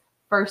forgiveness,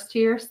 first to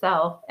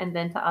yourself and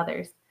then to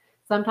others.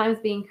 Sometimes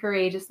being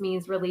courageous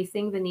means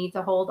releasing the need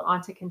to hold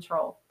onto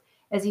control.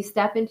 As you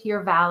step into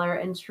your valor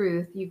and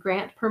truth, you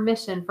grant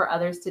permission for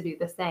others to do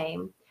the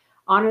same.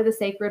 Honor the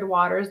sacred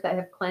waters that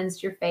have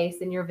cleansed your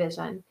face and your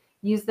vision.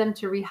 Use them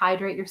to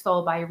rehydrate your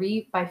soul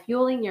by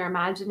fueling your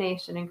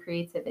imagination and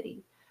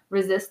creativity.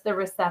 Resist the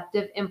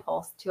receptive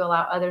impulse to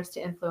allow others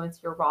to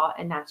influence your raw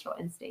and natural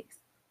instincts.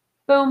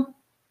 Boom.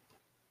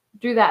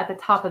 Drew that at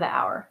the top of the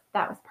hour.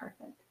 That was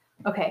perfect.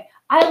 Okay.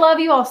 I love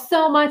you all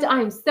so much. I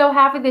am so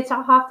happy that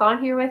y'all hopped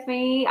on here with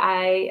me.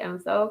 I am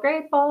so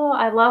grateful.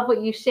 I love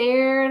what you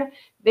shared.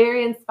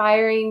 Very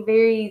inspiring,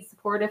 very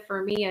supportive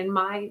for me and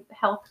my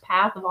health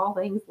path of all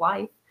things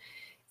life.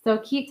 So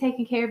keep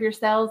taking care of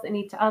yourselves and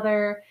each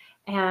other,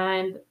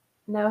 and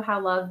know how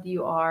loved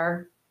you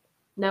are.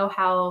 Know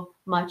how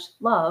much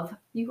love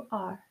you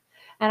are.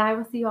 And I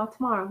will see you all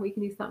tomorrow. We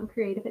can do something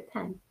creative at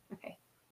 10. Okay.